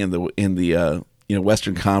starting in the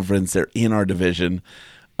Western Conference, they're in our division.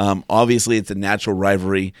 Obviously, it's a natural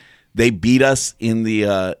rivalry. They beat us in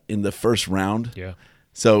the first round. Yeah.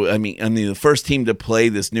 So I mean, the first team to play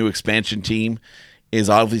this new expansion team is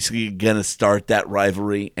obviously going to start that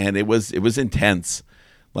rivalry, and it was intense.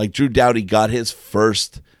 Like Drew Doughty got his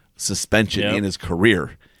first suspension Yep. in his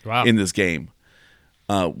career in this game.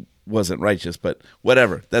 Wasn't righteous, but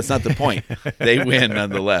whatever. That's not the point. They win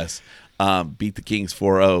nonetheless. Beat the Kings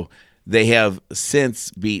 4-0. They have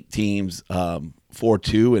since beat teams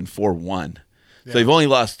 4-2 and 4-1. So they've only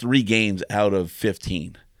lost 3 games out of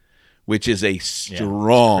 15. Which is a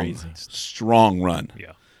strong run.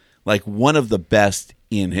 Yeah. Like one of the best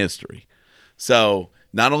in history. So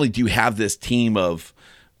not only do you have this team of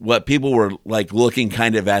what people were like looking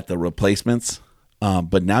kind of at the replacements,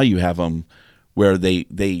 but now you have them where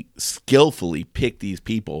they skillfully pick these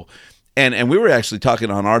people. And we were actually talking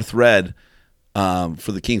on our thread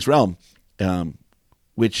for the King's Realm,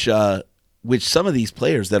 which some of these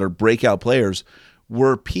players that are breakout players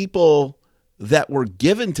were people that were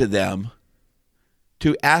given to them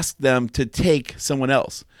to ask them to take someone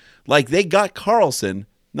else. Like they got Carlson,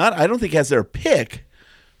 I don't think as their pick,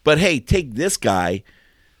 but hey, take this guy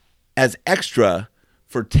as extra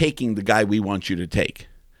for taking the guy we want you to take.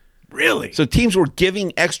 really? So teams were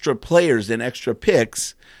giving extra players and extra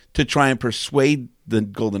picks to try and persuade the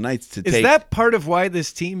Golden Knights to Is take. that part of why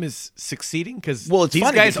this team is succeeding? Because Well, it's these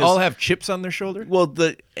funny guys because- all have chips on their shoulder. Well,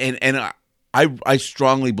 I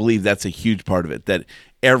strongly believe that's a huge part of it. That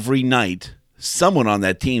every night, someone on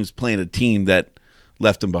that team's playing a team that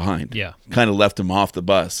left them behind. Yeah. Kind of left them off the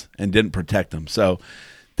bus and didn't protect them. So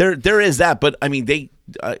there is that. But I mean, they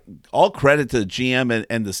all credit to the GM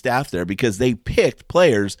and the staff there because they picked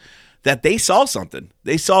players that they saw something.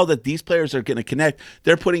 They saw that these players are going to connect.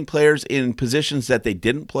 They're putting players in positions that they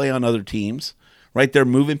didn't play on other teams. Right, they're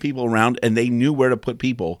moving people around, and they knew where to put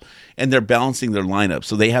people, and they're balancing their lineup.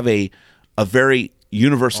 So they have a very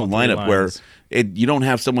universal All three lineup where lines. you don't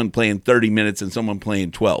have someone playing 30 minutes and someone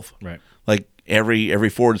playing 12. Right. Like every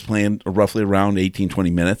forward is playing roughly around 18, 20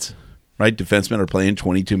 minutes. Right, defensemen are playing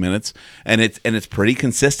 22 minutes, and it's pretty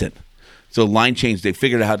consistent. So line change, they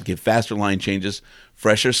figured out how to get faster line changes,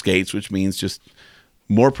 fresher skates, which means just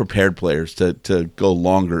more prepared players to go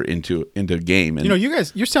longer into a game. And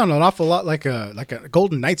You sound an awful lot like a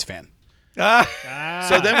Golden Knights fan.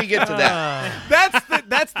 so then we get to that.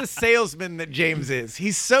 That's the salesman that James is.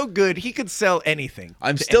 He's so good he could sell anything.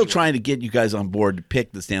 I'm to still anyone. trying to get you guys on board to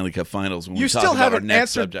pick the Stanley Cup Finals when You we talk still about our haven't next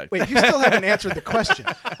answered. subject. Wait, you still haven't answered the question.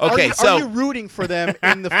 Okay, are you rooting for them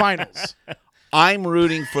in the finals? I'm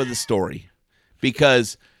rooting for the story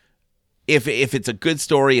because if it's a good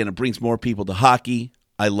story and it brings more people to hockey,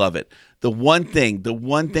 I love it. The one thing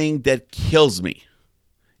that kills me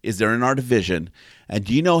is they're in our division, and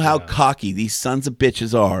do you know how cocky these sons of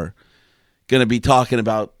bitches are going to be talking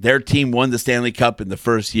about their team won the Stanley Cup in the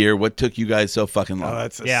first year? What took you guys so fucking long? Oh,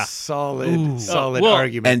 that's a Yeah. solid Well,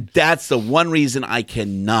 argument. And that's the one reason I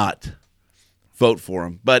cannot vote for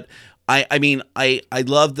him. But I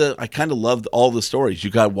kind of loved all the stories. You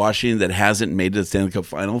got Washington that hasn't made the Stanley Cup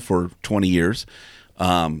final for 20 years.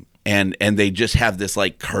 And they just have this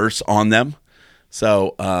like curse on them.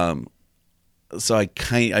 So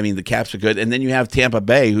the Caps are good. And then you have Tampa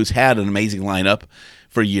Bay, who's had an amazing lineup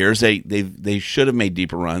for years. They should have made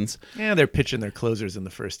deeper runs. Yeah, they're pitching their closers in the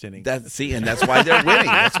first inning. And that's why they're winning.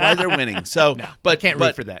 That's why they're winning. So, I can't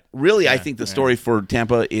root for that. Really, I think the story for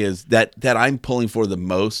Tampa is that I'm pulling for the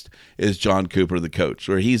most is John Cooper, the coach,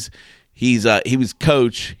 where he was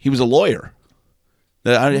coach. He was a lawyer.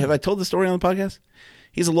 Have I told the story on the podcast?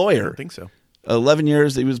 He's a lawyer. I don't think so. 11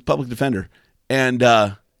 years. He was a public defender, and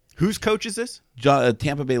Whose coach is this?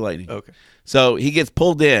 Tampa Bay Lightning. Okay. So he gets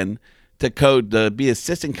pulled in to be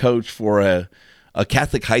assistant coach for a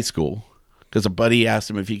Catholic high school because a buddy asked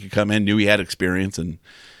him if he could come in, knew he had experience, and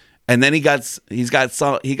then he got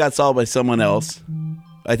solved by someone else,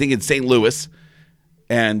 I think in St. Louis,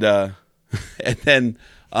 and then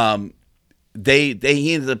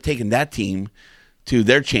he ended up taking that team to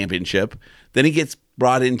their championship. Then he gets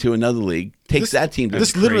brought into another league, takes that team to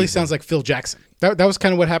This literally sounds like Phil Jackson. That was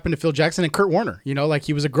kind of what happened to Phil Jackson and Kurt Warner. You know, like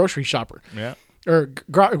he was a grocery shopper. Yeah. Or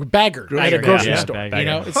bagger at a grocery yeah, store. bagger. You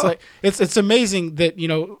know, it's like it's amazing that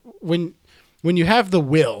when you have the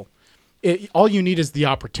will, all you need is the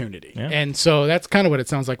opportunity, and so that's kind of what it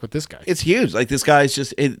sounds like with this guy. It's huge. Like this guy's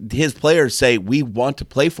his players say we want to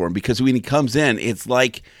play for him because when he comes in, it's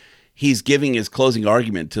like he's giving his closing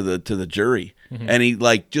argument to the jury, and he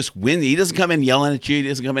like just wins. He doesn't come in yelling at you. He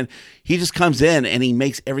doesn't come in. He just comes in and he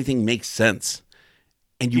makes everything make sense.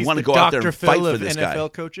 And you want to go out there and fight for this guy.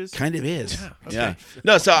 NFL coaches? Kind of is. Yeah, okay. Yeah.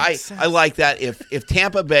 No, so I like that. If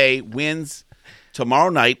Tampa Bay wins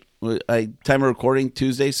tomorrow night, time of recording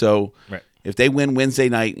Tuesday, so if they win Wednesday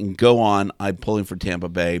night and go on, I'm pulling for Tampa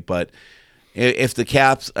Bay. But if the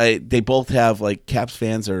Caps, they both have like Caps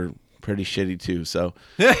fans are pretty shitty too. So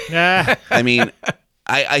I mean,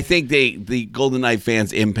 I think the Golden Knight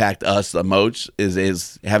fans impact us the most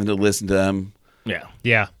is having to listen to them.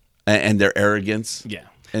 Yeah. And their arrogance. Yeah.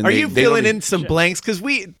 And Are you they filling don't- in some blanks? Because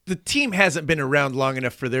the team hasn't been around long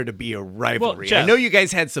enough for there to be a rivalry. Jeff- I know you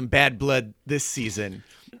guys had some bad blood this season,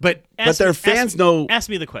 but their fans know- Ask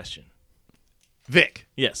me the question. Vic,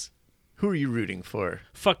 Yes. who are you rooting for?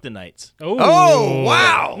 Fuck the Knights. Oh,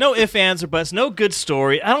 wow. No ifs, ands, or buts. No good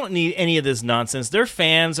story. I don't need any of this nonsense. Their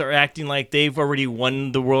fans are acting like they've already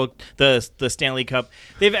won the Stanley Cup.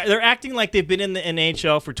 They're acting like they've been in the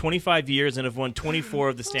NHL for 25 years and have won 24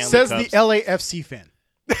 of the Stanley Says Cups. the LAFC fan.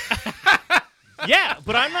 Yeah,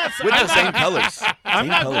 but I'm not. with I'm the same not, colors. I'm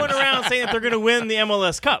not going around saying that they're going to win the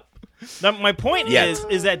MLS Cup. Now, my point Yes.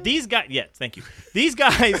 is that these guys. Yes, thank you. These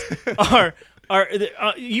guys are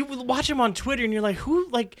you watch them on Twitter and you're like, who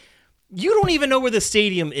like. You don't even know where the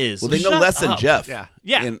stadium is. Well, they know Shut less than up. Jeff.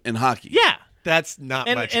 Yeah. In hockey. Yeah. That's not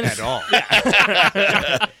much at all.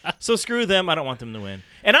 So screw them. I don't want them to win.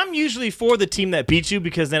 And I'm usually for the team that beats you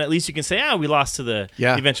because then at least you can say, we lost to the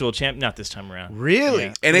eventual champ. Not this time around. Really?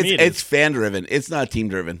 Yeah. And For me, it's is. fan driven. It's not team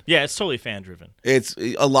driven. Yeah, it's totally fan driven. It's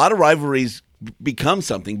a lot of rivalries become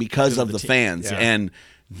something because of the fans, Yeah. and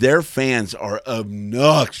their fans are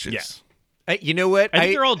obnoxious. Yeah. You know what? I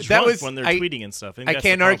think they're all that drunk was- when they're I- tweeting and stuff. I, think I that's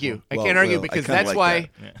can't the argue. problem. I Well, can't argue I because kinda that's like why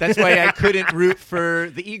that. that's why I couldn't root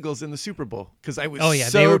for the Eagles in the Super Bowl because I was Oh, yeah, they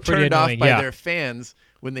so were pretty turned off annoying, by yeah. their fans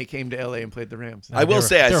when they came to LA and played the Rams. I will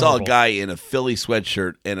say I they're saw horrible. a guy in a Philly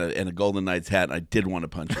sweatshirt and a Golden Knights hat, and I did want to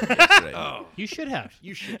punch him yesterday. You should have.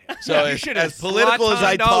 You should. Have. So you as, should have as political as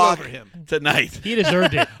I Zlataned all talk over him. tonight, He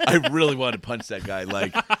deserved it. I really want to punch that guy.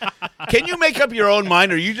 Like, can you make up your own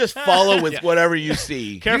mind, or you just follow with whatever you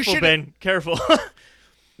see? Careful, should've- Ben. Careful.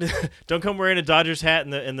 Don't come wearing a Dodgers hat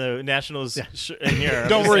in the Nationals in here. I'm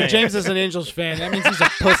Don't just worry, saying. James is an Angels fan. That means he's a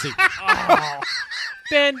pussy.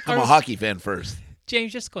 Ben, I'm a hockey fan first.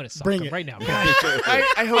 James, just go to soccer Bring it. right now.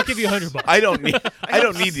 I hope I'll give you $100. I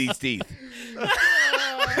don't need these teeth.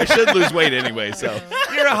 I should lose weight anyway, so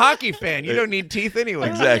you're a hockey fan. You don't need teeth anyway.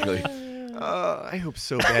 exactly. I hope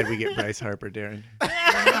so bad we get Bryce Harper, Darren.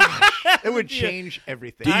 Gosh, it would change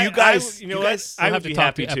everything. Do you guys? you know you what? guys I have would to be talk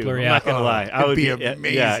happy to too. Epler, I'm yeah. not gonna lie. I it'd would be Yeah,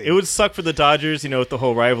 amazing. it would suck for the Dodgers, with the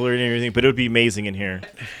whole rivalry and everything, but it would be amazing in here.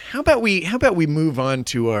 How about we move on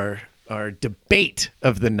to our debate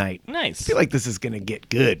of the night? Nice. I feel like this is going to get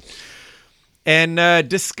good. And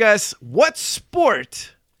discuss what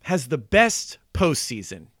sport has the best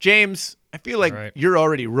postseason. James, I feel like All right. you're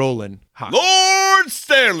already rolling hockey. Lord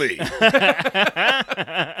Stanley.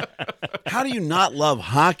 How do you not love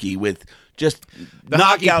hockey with just The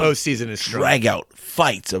hockey knockout, postseason is strong. drag out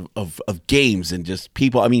fights of games and just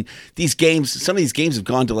people? I mean, these games, some of these games have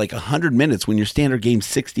gone to like 100 minutes when your standard game's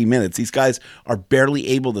 60 minutes. These guys are barely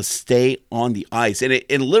able to stay on the ice. And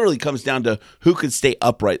it literally comes down to who could stay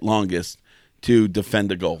upright longest to defend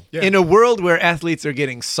the goal. Yeah. In a world where athletes are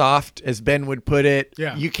getting soft, as Ben would put it,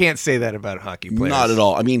 Yeah. you can't say that about hockey players. Not at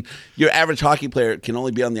all. I mean, your average hockey player can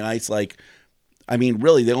only be on the ice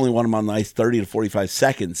really, they only want them on the ice 30 to 45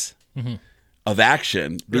 seconds of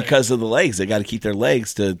action because of the legs. They got to keep their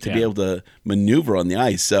legs to be able to maneuver on the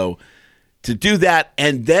ice. So to do that,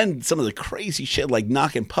 and then some of the crazy shit like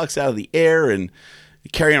knocking pucks out of the air and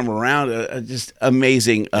carrying them around, just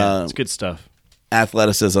amazing It's good stuff.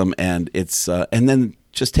 athleticism, and it's and then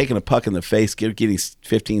just taking a puck in the face, getting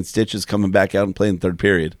 15 stitches, coming back out and playing the third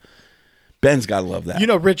period. Ben's got to love that. You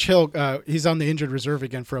know, Rich Hill, he's on the injured reserve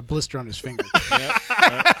again for a blister on his finger.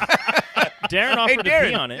 Darren offered to Darren.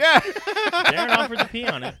 pee on it. Yeah. Darren offered to pee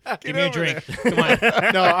on it. Give me a drink. Come on.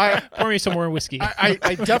 No, Pour me some more whiskey. I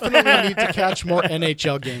definitely need to catch more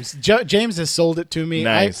NHL games. James has sold it to me.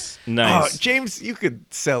 Nice. Oh, Nice. James, you could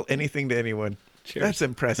sell anything to anyone. That's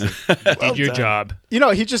impressive. Did your job. You know,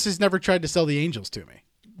 he just has never tried to sell the Angels to me.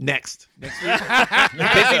 Next week. Busy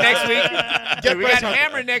next week. We got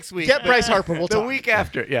Hammer next week. Get Bryce Harper. We'll the talk. week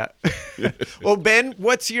after. Yeah. Well, Ben,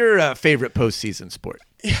 what's your favorite postseason sport?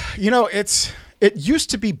 You know, it used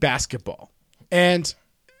to be basketball, and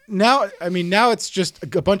now it's just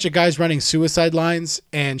a bunch of guys running suicide lines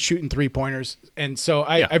and shooting 3-pointers, and so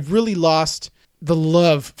I've really lost the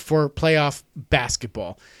love for playoff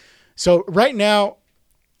basketball. So right now,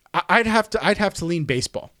 I'd have to lean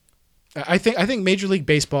baseball. I think Major League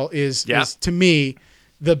Baseball is to me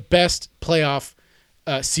the best playoff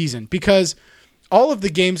season because all of the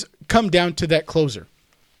games come down to that closer.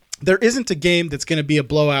 There isn't a game that's going to be a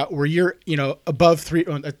blowout where you're above 3.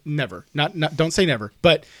 Never, not don't say never,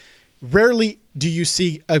 but rarely do you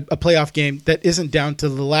see a playoff game that isn't down to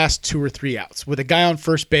the last 2 or 3 outs with a guy on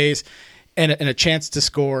first base and a chance to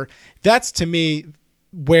score. That's to me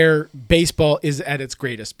where baseball is at its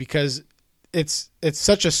greatest because it's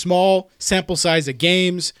such a small sample size of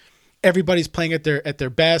games. Everybody's playing at their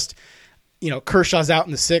best. Kershaw's out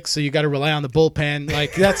in the 6th, so you got to rely on the bullpen.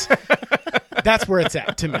 Like that's where it's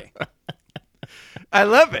at to me. I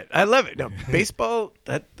love it. No, baseball.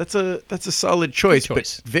 That's a solid choice.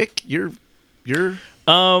 But Vic, you're actually,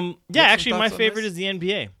 my thoughts on favorite this? is the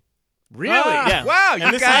NBA. Really? Yeah. Wow.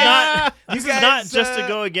 And this is not just to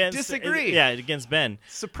go against disagree. Against Ben.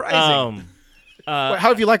 Surprising. How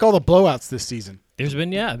have you like all the blowouts this season? There's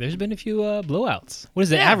been a few blowouts. What is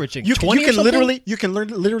the averaging? You 20 can or something?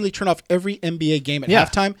 literally turn off every NBA game at Yeah.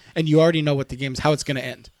 halftime, and you already know how it's going to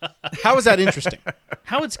end. How is that interesting?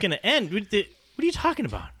 How it's going to end? What are you talking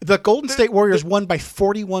about? The Golden State Warriors won by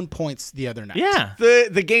 41 points the other night. Yeah.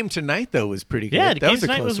 The game tonight though was pretty good. Yeah, the That game was a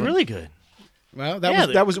tonight close was one. really good. Well, Yeah,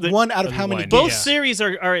 that was the- one out of how many? one. Both Yeah. series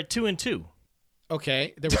are at 2-2.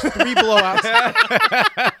 Okay, there was 3 blowouts.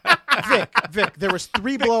 Vic, there was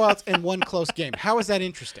 3 blowouts and 1 close game. How is that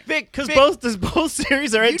interesting? Vic, Because Vic, both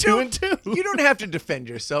series are at 2-2. You don't have to defend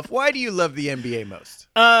yourself. Why do you love the NBA most?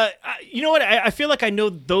 You know what? I feel like I know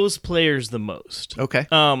those players the most. Okay.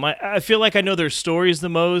 I feel like I know their stories the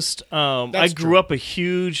most. I That's grew true. up a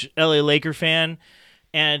huge LA Laker fan,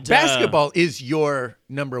 and Basketball is your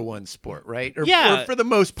number one sport, right? Or for the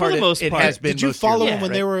most part, the most it part. has been. Did you most of your follow life, them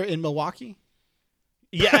when right? they were in Milwaukee?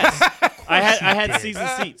 Yes, I had season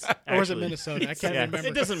seats. Or was it actually. Minnesota? I can't Yeah, remember.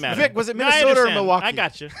 it doesn't matter. Vic, was it No, I Minnesota or understand. Milwaukee? I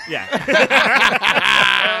got you. Yeah.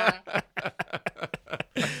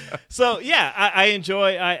 So yeah, I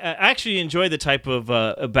actually enjoy the type of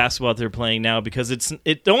basketball they're playing now because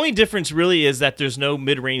the only difference really is that there's no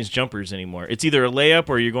mid-range jumpers anymore. It's either a layup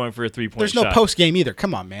or you're going for a 3-point There's shot. no post game either.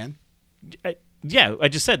 Come on, man. I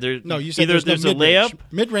just said there. No, you said either there's a no mid-range. layup.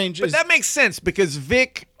 Mid-range But is that makes sense because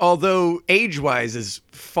Vic, although age-wise is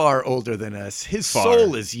far older than us, his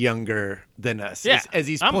soul is younger than us. Yeah. As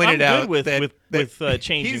he's I'm pointed good out, with he's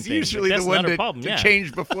changing things. usually That's the one not a to, problem. to Yeah.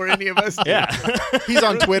 change before any of us. do. Yeah. he's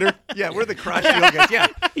on Twitter. Yeah, we're the Cross Shield guys. Yeah,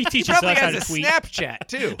 He teaches probably us how has to a tweet. Snapchat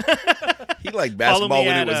too. He liked Follow basketball me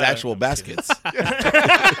when at, it was actual baskets.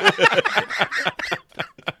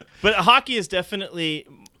 But hockey is definitely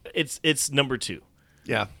it's number 2.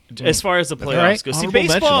 Yeah, As far as the playoffs right. go. See, Honorable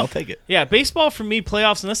mention, baseball, I'll take it. Yeah, baseball for me,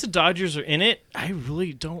 playoffs, unless the Dodgers are in it, I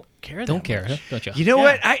really don't care Don't that care, much. huh? Don't you? you know Yeah,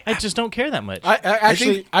 what? I just don't care that much.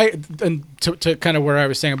 And to kind of where I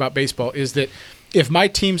was saying about baseball is that if my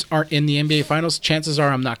teams aren't in the NBA Finals, chances are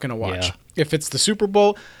I'm not going to watch. Yeah. If it's the Super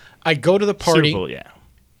Bowl, I go to the party Super Bowl, yeah.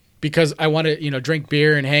 because I want to drink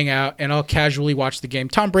beer and hang out, and I'll casually watch the game.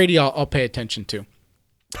 Tom Brady, I'll pay attention to.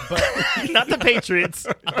 Not the Patriots.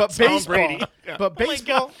 But Tom baseball, Brady. but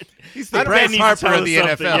baseball, He's the Bryce Harper of the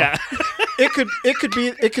NFL. Yeah.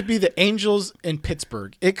 it could be the Angels in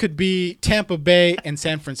Pittsburgh. It could be Tampa Bay and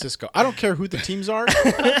San Francisco. I don't care who the teams are.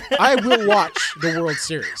 I will watch the World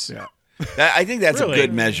Series. Yeah. I think that's Really? a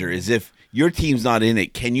good measure. Is if your team's not in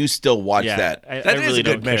it, can you still watch Yeah, that? I That is really a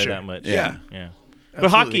good don't measure. care that much. Yeah. Yeah.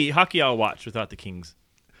 But hockey I'll watch without the Kings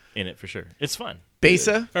in it for sure. It's fun.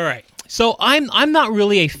 Besa. All right. So I'm not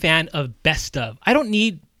really a fan of best of. I don't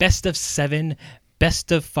need best of 7,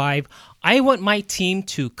 best of 5. I want my team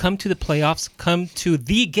to come to the playoffs, come to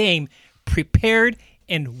the game prepared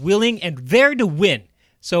and willing and there to win.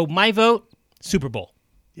 So my vote, Super Bowl.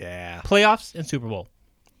 Yeah, Playoffs and Super Bowl.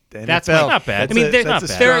 the That's NFL. not bad. That's I mean, a, there, that's a not bad.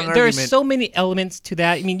 strong there are argument. so many elements to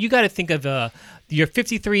that. I mean, you got to think of your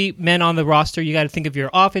 53 men on the roster. You got to think of your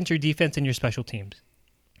offense, your defense, and your special teams.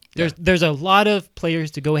 There's a lot of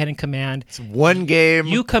players to go ahead and command. It's one game.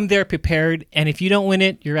 You come there prepared, and if you don't win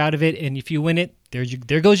it, you're out of it. And if you win it,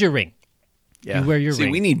 there goes your ring. yeah. You wear your See,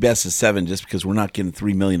 ring. we need best of 7 just because we're not getting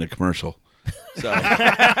 $3 million a commercial. So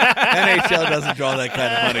NHL doesn't draw that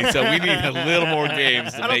kind of money, so we need a little more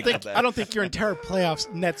games to make up that. I don't think your entire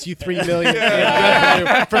playoffs nets you $3 million in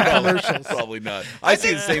revenue from commercials. Probably not. I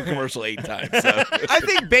see the same commercial 8 times. So. I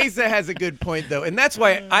think Besa has a good point, though, and that's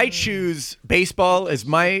why I choose baseball as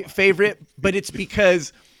my favorite. But it's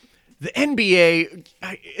because the NBA,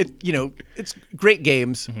 it's great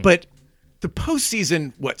games, but the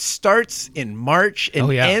postseason starts in March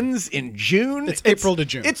and ends in June. It's April to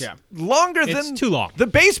June. It's longer It's than too long. the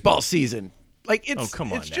baseball season. Like it's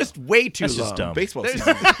come on it's now. just way too That's long. just dumb. Baseball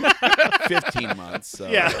season, 15 months. So.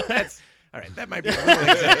 Yeah. That's all right. That might be a little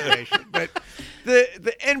exaggeration, but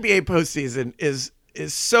the NBA postseason is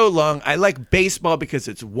so long. I like baseball because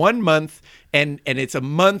it's 1 month and it's a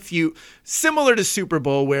month similar to Super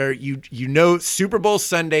Bowl where you know Super Bowl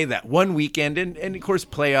Sunday, that one weekend, and of course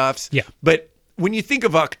playoffs. Yeah. But when you think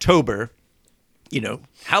of October,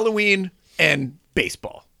 Halloween and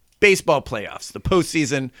baseball playoffs, the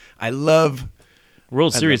postseason. I love.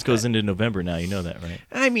 World Series goes into November now. You know that, right?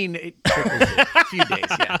 I mean, it trickles in a few days.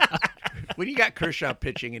 Yeah. When you got Kershaw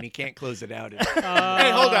pitching and he can't close it out.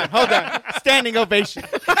 Hey, hold on. Standing ovation.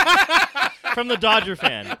 From the Dodger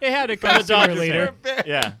fan. It had to From the come sooner or Dodger later. fan.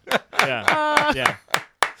 Yeah.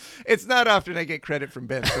 It's not often I get credit from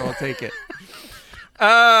Ben, so I'll take it.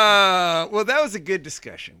 Well, that was a good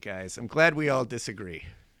discussion, guys. I'm glad we all disagree.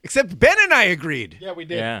 Except Ben and I agreed. Yeah, we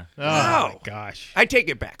did. Yeah. Oh, Wow. my gosh. I take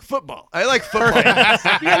it back. Football. I like football. You gotta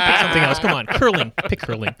pick something else. Come on. Curling. Pick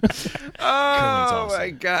curling. Oh, awesome. my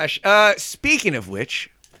gosh. Speaking of which,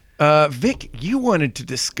 Vic, you wanted to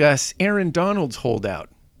discuss Aaron Donald's holdout.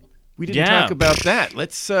 We didn't Yeah. talk about that.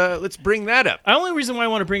 Let's bring that up. The only reason why I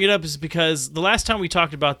want to bring it up is because the last time we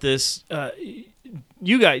talked about this,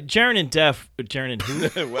 you guys, Jaron and Jeff, Jaron and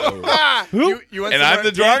who? You want And some I'm more-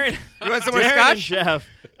 the drunk? Darren, You want some more Darren and scotch? Jeff.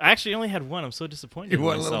 I actually only had one. I'm so disappointed. You in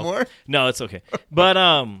want a myself. little more? No, it's okay. But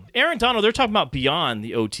Aaron Donald, they're talking about beyond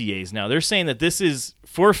the OTAs now. They're saying that this is,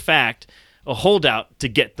 for a fact, a holdout to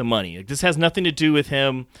get the money. Like, this has nothing to do with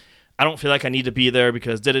him. I don't feel like I need to be there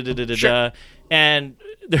because da-da-da-da-da-da. Sure. And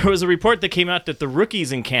there was a report that came out that the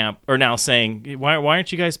rookies in camp are now saying, why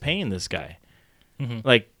aren't you guys paying this guy?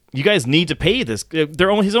 Like, you guys need to pay this.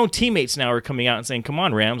 His own teammates now are coming out and saying, come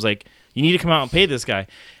on, Rams, like, you need to come out and pay this guy.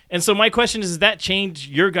 And so my question is, does that change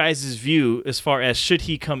your guys' view as far as should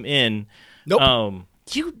he come in? Nope. I'm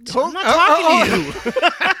not talking to you.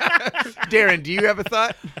 Darren, do you have a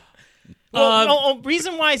thought? Well,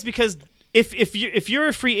 reason why is because if you're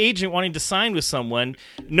a free agent wanting to sign with someone,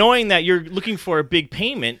 knowing that you're looking for a big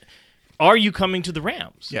payment, are you coming to the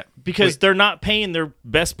Rams? Yeah. Because Wait. they're not paying their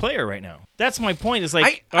best player right now. That's my point. Is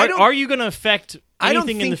like, I don't- are you going to affect I don't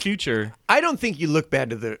anything in the think- future? I don't think you look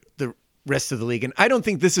bad to the rest of the league, and I don't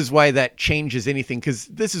think this is why that changes anything, because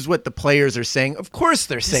this is what the players are saying. Of course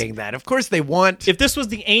they're saying that. Of course they want. If this was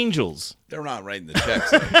the Angels, They're not writing the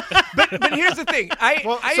checks. though. But here's the thing. I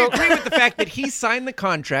agree with the fact that he signed the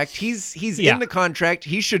contract. He's Yeah. in the contract.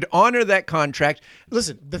 He should honor that contract.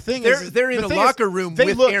 Listen, the thing They're is, they're in the a thing locker is, room they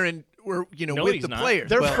with look- Aaron, or No, with he's the not. players.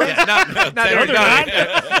 They're Well, friends. yeah, not Aaron they're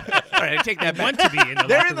Donald. All right, I take that back. Want to be in the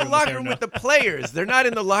They're locker in the room with locker Aaron room with the players. They're not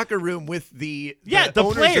in the locker room with the the owners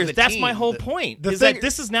of players. the That's team. my whole point. the Is thing- that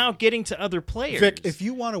this is now getting to other players. Vic, if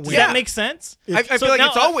you want to win, Does Yeah. that make sense? I So feel like now-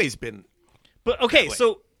 it's always been. But okay,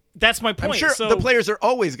 so that's my point. I'm sure so, the players are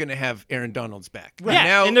always going to have Aaron Donald's back. Yeah,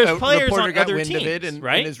 Now, and there's a players reporter on got other wind of it teams, and,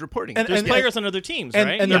 right? and is reporting. And- it. There's players on other teams, and,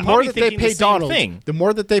 right? and You're the more probably that they thinking pay the same Donald, thing. the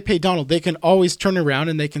more that they pay Donald, they can always turn around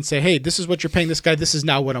and they can say, "Hey, this is what you're paying this guy. This is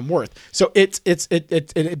now what I'm worth." So it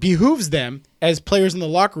behooves them as players in the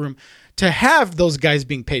locker room to have those guys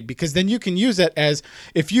being paid, because then you can use that as,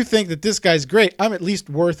 if you think that this guy's great, I'm at least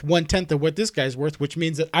worth 1/10 of what this guy's worth, which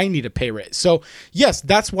means that I need a pay raise. So yes,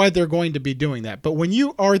 that's why they're going to be doing that. But when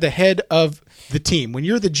you are the head of the team, when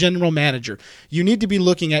you're the general manager, you need to be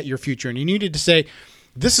looking at your future, and you needed to say,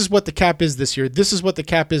 this is what the cap is this year. This is what the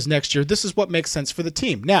cap is next year. This is what makes sense for the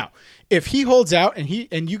team. Now, if he holds out and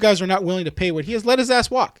you guys are not willing to pay what he has, let his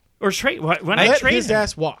ass walk. Or trade. Why not Let trade his him?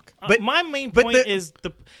 ass walk. But my main but point is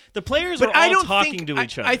the players but are I all don't talking think, to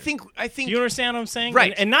each other. I think. Do you understand what I'm saying?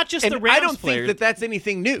 Right, And not just the Rams I don't players. think that's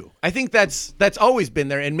anything new. I think that's always been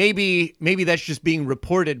there, and maybe that's just being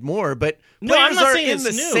reported more. But no, players I'm not are saying in it's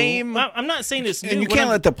the new. same. I'm not saying it's new. and you What can't I'm-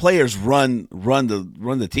 let the players run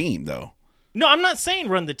the team though. No, I'm not saying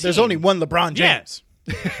run the team. There's only one LeBron Yeah. James.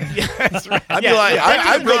 That's right. I'd Yeah, be like, yeah,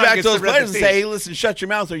 I'd go LeBron back gets to those to run players the and say, team. "Hey, listen, shut your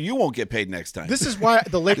mouth, or you won't get paid next time." This is why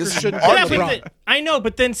the Lakers shouldn't our pay Yeah, but LeBron. I know,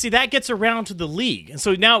 but then see that gets around to the league, and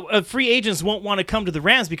so now free agents won't want to come to the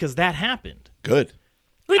Rams because that happened. Good.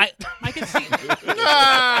 I can see.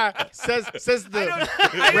 Says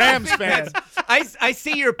the Rams fan. I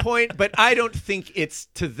see your point, but I don't think it's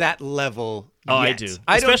to that level. Oh, I yet. do.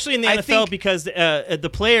 I don't- Especially in the I NFL think- because the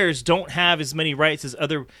players don't have as many rights as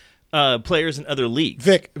other players in other leagues.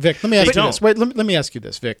 Vic, let me ask you don't. this. Wait, let me ask you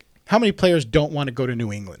this, Vic. How many players don't want to go to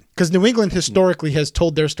New England? Because New England historically has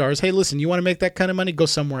told their stars, hey, listen, you want to make that kind of money? Go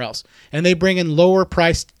somewhere else. And they bring in lower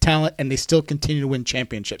priced talent, and they still continue to win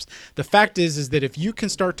championships. The fact is that if you can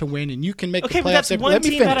start to win and you can make Okay, the but playoffs, that's one let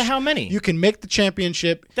me team out of finish. how many? You can make the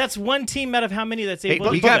championship. That's one team out of how many that's Hey, able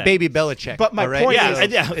to we do got that. Baby Belichick. But my all right? point Yeah,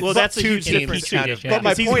 is- yeah. Well, It's that's a two huge teams difference out too. of- But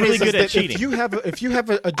my He's point really is good that at cheating. if you have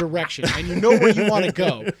a direction and you know where you want to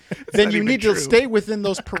go, then not you even need true. to stay within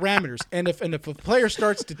those parameters. And if a player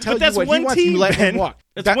starts to tell But you that's what one he wants, team, you let him Ben. walk.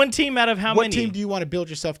 That's one team out of how What many? team do you want to build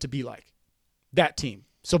yourself to be like? That team.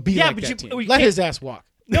 So be Yeah, like but that you- team. we Let can't- his ass walk.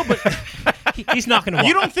 No, but He's not going to walk.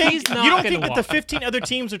 you don't think He's not you don't gonna think that walk. the 15 other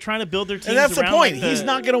teams are trying to build their teams And that's the around point. like the- He's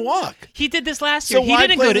not going to walk. He did this last So year. He why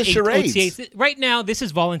didn't play go to the charades? OTAs. Right now, this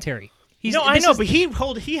is voluntary. No, I this know, is- but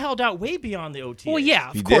he held out way beyond the OTA. Well, yeah,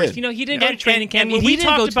 of He course. did. You know, he didn't go to training camp. And when he we didn't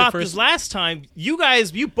go talked to the about first. this last time, you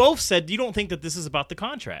both said you don't think that this is about the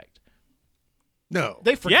contract. No.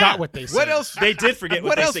 They forgot Yeah. what they said. What else? They did forget what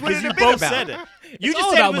What they else said would because it you have been both about? said it. You It's just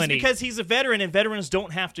all said it about was money. because he's a veteran and veterans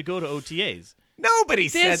don't have to go to OTAs. Nobody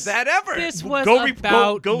said This- that ever. This was Go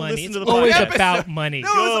about go money. listen it's to the always podcast. about money.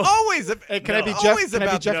 no, it's always Can I be Jeff? always Can I be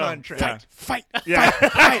about the Jeff? contract. Fight.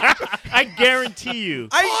 I guarantee you.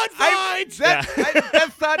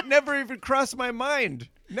 That thought never even crossed my mind.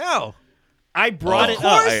 No. I brought Of it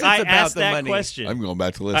course up. it's I about asked the that money. question. I'm going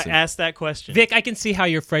back to I listen. asked that question. Vic, I can see how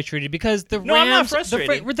you're frustrated because the No, I'm not Rams,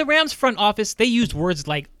 frustrated. the Rams front office, they use words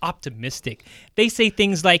like optimistic. They say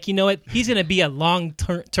things like, you know what, he's going to be a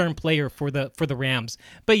long-term player for the Rams,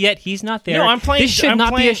 but yet he's not there. No, I'm playing. This should I'm not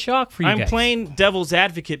be playing- a shock for you I'm guys. playing devil's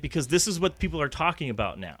advocate because this is what people are talking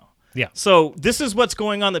about now. Yeah. So this is what's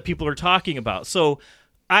going on that people are talking about. So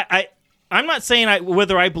I'm not saying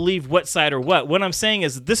whether I believe what side or what. What I'm saying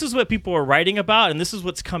is this is what people are writing about, and this is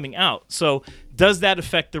what's coming out. So does that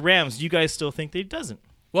affect the Rams? Do you guys still think that it doesn't?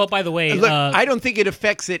 Well, by the way, Look, I don't think it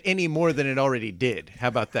affects it any more than it already did. How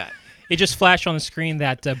about that? it just flashed on the screen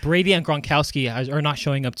that Brady and Gronkowski are not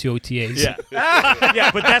showing up to OTAs. Yeah.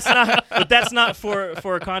 Yeah, but that's not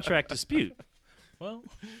for a contract dispute. Well,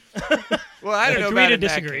 Well, I don't know Agree about to in that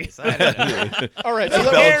disagree. case. I don't know. All right. So So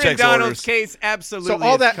Aaron Belichick's Donald's orders. case, absolutely. So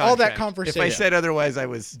all is that contract. conversation- If I said otherwise, I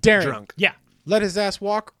was Darren. drunk. Yeah. let his ass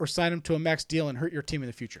walk or sign him to a max deal and hurt your team in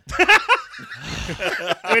the future.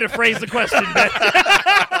 way to phrase the question, Ben.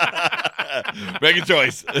 Make a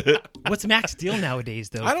choice. What's max deal nowadays,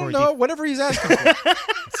 though? I for don't a know. Whatever he's asking for.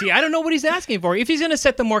 See, I don't know what he's asking for. If he's going to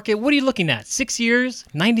set the market, what are you looking at? 6 years,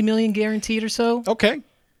 $90 million guaranteed or so? Okay.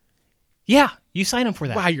 Yeah, you sign him for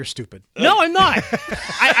that. Wow, you're stupid. No, I'm not.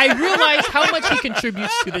 I realize how much he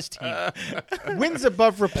contributes to this team. Wins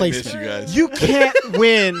above replacement. you guys. You can't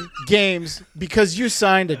win games because you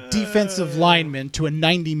signed a defensive lineman to a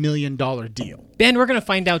 $90 million deal. Ben, we're going to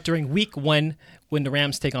find out during week 1 when the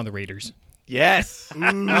Rams take on the Raiders. Yes.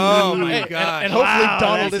 Oh my Hey, God. and hopefully Wow,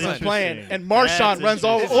 Donald that's isn't playing, interesting. and Marshawn That's runs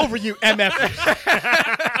all over you,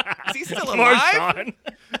 MF. Is he still alive? Marshawn.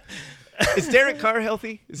 Is Derek Carr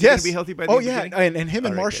healthy? Is he going Yes. to be healthy by the Oh end of the yeah, beginning? and him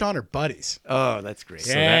and All right, Marshawn are buddies. Oh, that's great.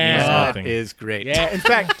 So that means That nothing. is great. Yeah. In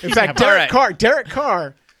fact, Derek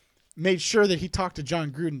Carr made sure that he talked to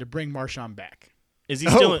John Gruden to bring Marshawn back. Is he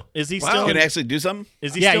still? Is he Wow. still? Can he actually do something?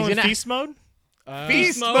 Is he Yeah, still he's in in feast mode?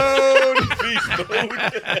 Beast mode.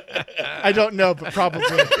 I don't know, but probably.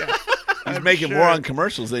 Yeah. He's making more on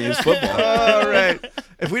commercials than he is football. All right.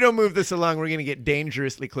 If we don't move this along, we're going to get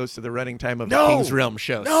dangerously close to the running time of the King's Realm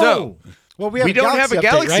show. So Well, we don't have a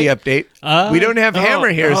Galaxy Galaxy update. We don't have Hammer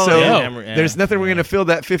here, oh, so yeah, Hammer, yeah. there's nothing we're going to fill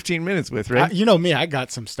that 15 minutes with, right? You know me, I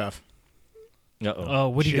got some stuff. Uh-oh. Oh,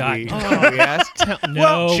 what do you Should got? we, should we ask? No.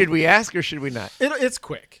 Well, should we ask or should we not? It's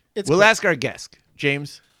quick. We'll quick. ask our guest,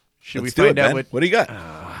 James. Should Let's we do find it, out Ben. what? do you got?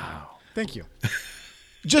 Thank you.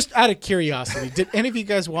 Just out of curiosity, did any of you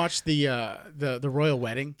guys watch the royal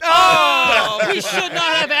wedding? we should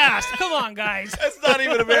not have asked. Come on, guys. That's not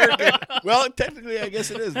even American. Well, technically, I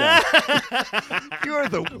guess it is now. You are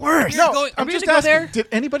the worst. No, going- are I'm we just gonna go asking. there? Did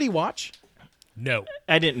anybody watch? No.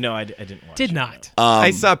 I didn't know. I didn't watch. Did it. not.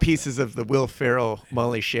 I saw pieces of the Will Ferrell,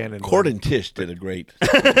 Molly Shannon. Cord and Tish did a great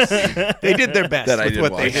They did their best that I with did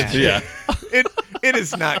what watch. they had. Yeah. It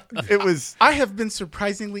is not. It was I have been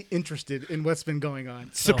surprisingly interested in what's been going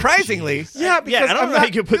on. surprisingly. Yeah, because Yeah, I don't I'm know how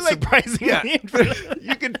not, you could put like- surprisingly. Yeah, in front of-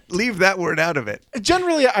 you could leave that word out of it.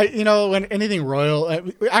 generally, when anything royal,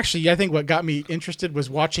 actually, I think what got me interested was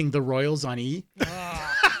watching the Royals on E.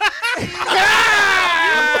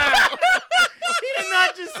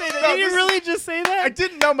 Did you really just say that? I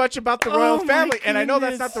didn't know much about the royal Oh, my family, and I know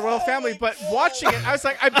that's goodness. not the royal family, but watching it, I was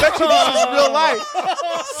like, I bet you this is real life.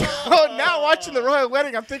 So now watching the royal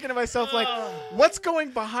wedding, I'm thinking to myself, like, what's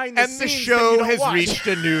going behind the And the scenes that you show don't has watch? reached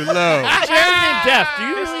a new low. Jared Deaf. Do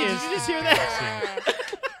you This really? is- Did you just hear that?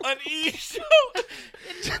 On each show.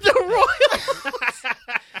 The royal.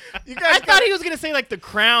 You guys I thought he was gonna say like the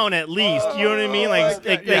crown at least. You know what I mean? Like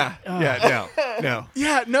No.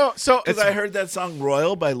 Yeah, no. So Because I heard that song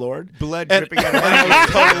 "Royal" by Lord. Blood dripping out of I my was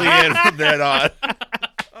totally in from then on.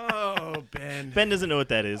 Oh, Ben. Ben doesn't know what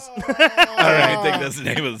that is. All right, I think that's the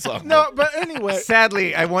name of the song. no, but anyway,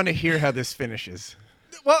 Sadly, I want to hear how this finishes.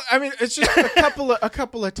 well, I mean, it's just a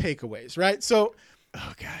couple of takeaways, right? So,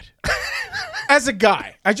 Oh, God. as a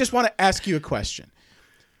guy, I just want to ask you a question.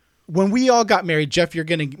 When we all got married, Jeff, you're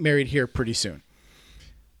getting married here pretty soon.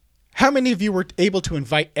 How many of you were able to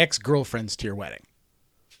invite ex-girlfriends to your wedding?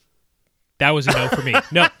 That was a no for me.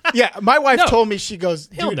 No. Yeah, my wife No. told me, she goes,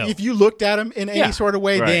 Hell dude, no. if you looked at them in any Yeah. sort of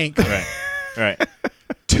way, they ain't. Right.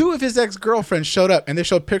 2 of his ex-girlfriends showed up, and they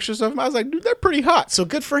showed pictures of them. I was like, dude, they're pretty hot, so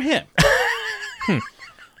good for him. I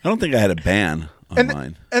don't think I had a ban on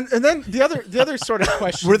mine. And then the other sort of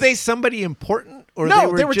question. Were they somebody important? Or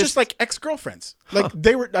No, they were just like ex-girlfriends. Like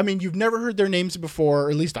they were. I mean, you've never heard their names before, or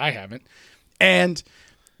at least I haven't.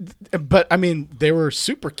 But I mean, they were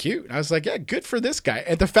super cute. I was like, yeah, good for this guy.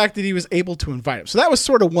 And the fact that he was able to invite him. So that was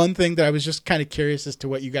sort of one thing that I was just kind of curious as to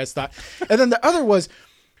what you guys thought. And then the other was,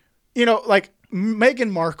 like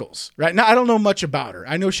Meghan Markle's, right? Now I don't know much about her.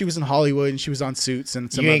 I know she was in Hollywood and she was on Suits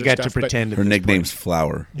and some you ain't other got stuff, to but pretend. Her nickname's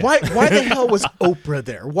Flower. Why the hell was Oprah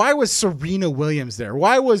there? Why was Serena Williams there?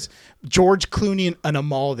 Why was George Clooney and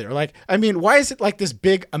Amal there? Like, I mean, why is it like this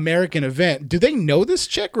big American event? Do they know this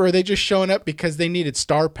chick, or are they just showing up because they needed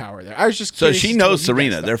star power there? I was just So curious she as to knows what you guys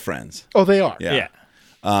Serena. thought. They're friends. Oh, they are. Yeah.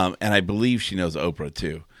 And I believe she knows Oprah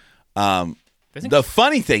too. think- The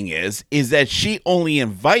funny thing is that she only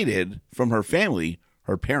invited from her family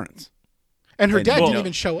her parents And her And- dad well, didn't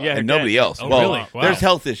even show up. yeah. and nobody else. Oh, well, really? Wow. there's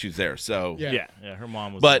health issues there, so Yeah. Yeah. Her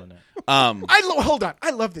mom was. But doing that. Hold on.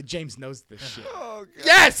 I love that James knows this shit.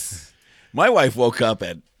 yes, my wife woke up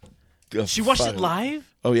at. She watched it live.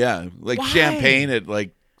 Oh yeah, like Why? champagne at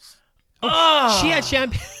like She had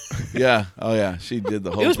champagne. yeah. Oh yeah, she did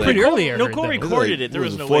the whole It was thing. pretty early. I heard Nicole that. recorded it. There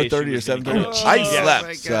was no way. 4:30 she or was gonna 7:30. get it. I Oh, slept,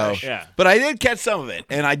 my so gosh. Yeah. but I did catch some of it,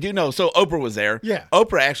 and I do know. So Oprah was there. Yeah.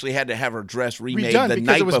 Oprah actually had to have her dress remade Redone the because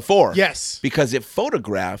night it was- before. yes. because it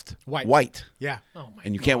photographed White. Yeah.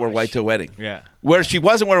 and you can't wear white to a wedding. Yeah. Where she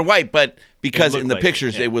wasn't wearing white, but because looked in the like it,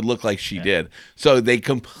 pictures yeah. it would look like she did. So they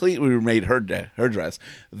completely remade her dress.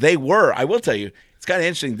 They were, I will tell you, it's kind of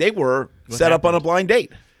interesting. They were set up on a blind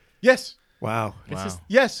date. Yes. Wow.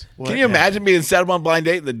 Yes. Can you imagine being set up on a blind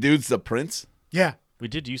date and the dude's the prince? Yeah. We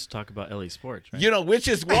did used to talk about LA sports, right? You know, which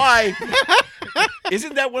is why.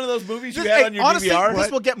 Isn't that one of those movies you This- had hey, on your honestly, DVR?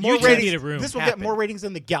 this will get more You just need ratings. a room. This will Happen. get more ratings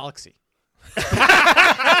than the Galaxy. I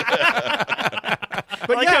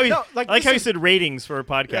like how he, no, like I like this how he is- said ratings for a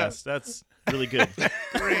podcast. That's really good.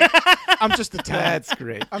 I'm just a talent. That's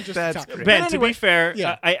great. I'm just That's a talent. great. Ben, But to anyway, be fair,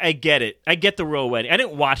 yeah. I get it. I get the royal wedding. I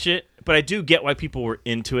didn't watch it, but I do get why people were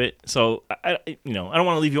into it. So I don't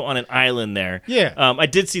want to leave you on an island there. Yeah. I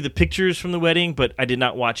did see the pictures from the wedding, but I did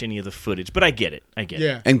not watch any of the footage. But I get it. I get it.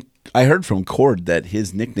 Yeah. And I heard from Cord that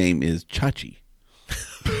his nickname is Chachi.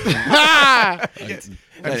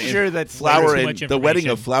 I'm sure that's Flower too and much the wedding information.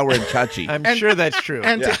 of Flower and Chachi. I'm sure that's true.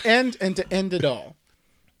 And to end it all,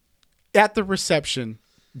 at the reception,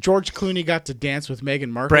 George Clooney got to dance with Meghan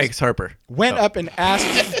Markle. Bryce Harper. Went up and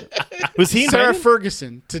asked Was he Sarah invited?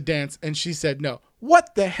 Ferguson to dance, and she said no.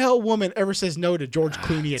 What the hell woman ever says no to George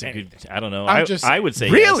Clooney at anything? I don't know. I'm just- I would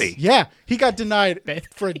say Really? yes. Yeah, he got denied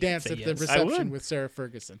for a dance Say at the yes. I reception would. with Sarah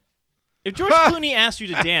Ferguson. If George Clooney asked you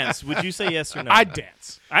to dance, would you say yes or no? I'd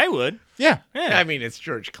dance. I would. Yeah, Yeah. I mean, it's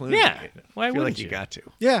George Clooney. Yeah. Why I feel like wouldn't you you? got to.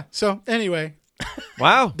 yeah. So anyway,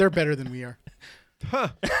 Wow. they're better than we are.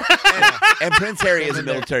 And Prince Harry is a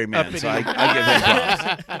military man, so I give him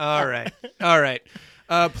props. All right. All right.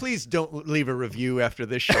 Please don't leave a review after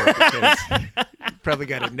this show because you probably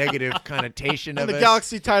got a negative connotation of The us.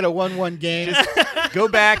 Galaxy tied a 1-1 game. Go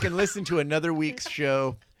back and listen to another week's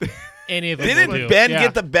show. Any of them will Didn't do. Ben Yeah.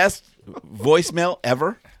 get the best voicemail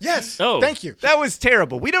ever? Yes. Oh. Thank you. That was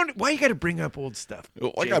terrible. We don't. Why you got to bring up old stuff?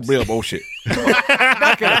 I got real bullshit.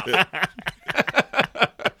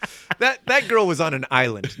 That girl was on an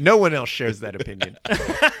island. No one else shares that opinion.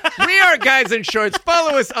 We are Guys in Shorts.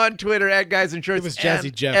 Follow us on Twitter at Guys in Shorts. It was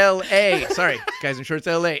Jazzy Jeff. LA. Sorry, Guys in Shorts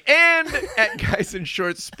LA. And at Guys in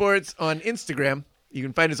Shorts Sports on Instagram. You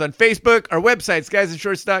can find us on Facebook. Our website's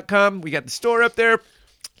guysinshorts.com. We got the store up there.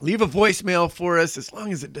 Leave a voicemail for us as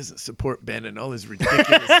long as it doesn't support Ben and all his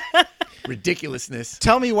ridiculousness.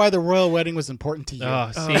 Tell me why the royal wedding was important to you.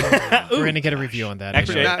 Oh, see, we're gonna get a review on that.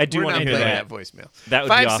 Actually, I know. I do We're wanna not hear playing that. voicemail. That would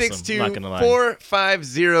be awesome. I'm not gonna lie.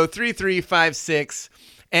 562-450-3356.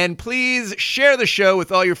 And please share the show with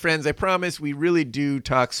all your friends. I promise we really do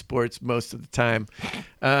talk sports most of the time.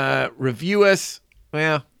 Review us.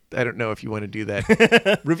 Well, I don't know if you want to do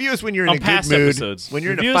that. Review us when you're in On a good past mood. episodes. When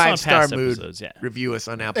you're Review in a us on 5-star past mood, episodes, yeah. review us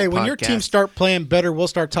on Apple Hey, Podcasts. when your team start playing better, we'll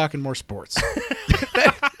start talking more sports.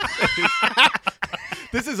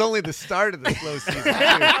 This is only the start of the slow season, too.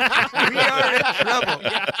 We are in trouble.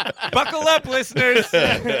 Buckle up, listeners.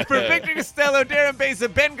 For Victor Costello, Darren Besa,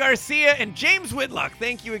 Ben Garcia, and James Whitlock,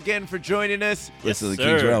 thank you again for joining us. Listen to the sir.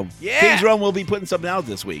 King's Realm. Yeah. King's Realm will be putting something out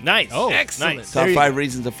this week. Nice. Oh, Excellent. nice. There Top you 5 go.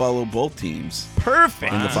 reasons to follow both teams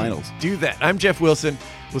Perfect. in the finals. Do that. I'm Jeff Wilson.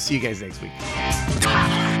 We'll see you guys next week.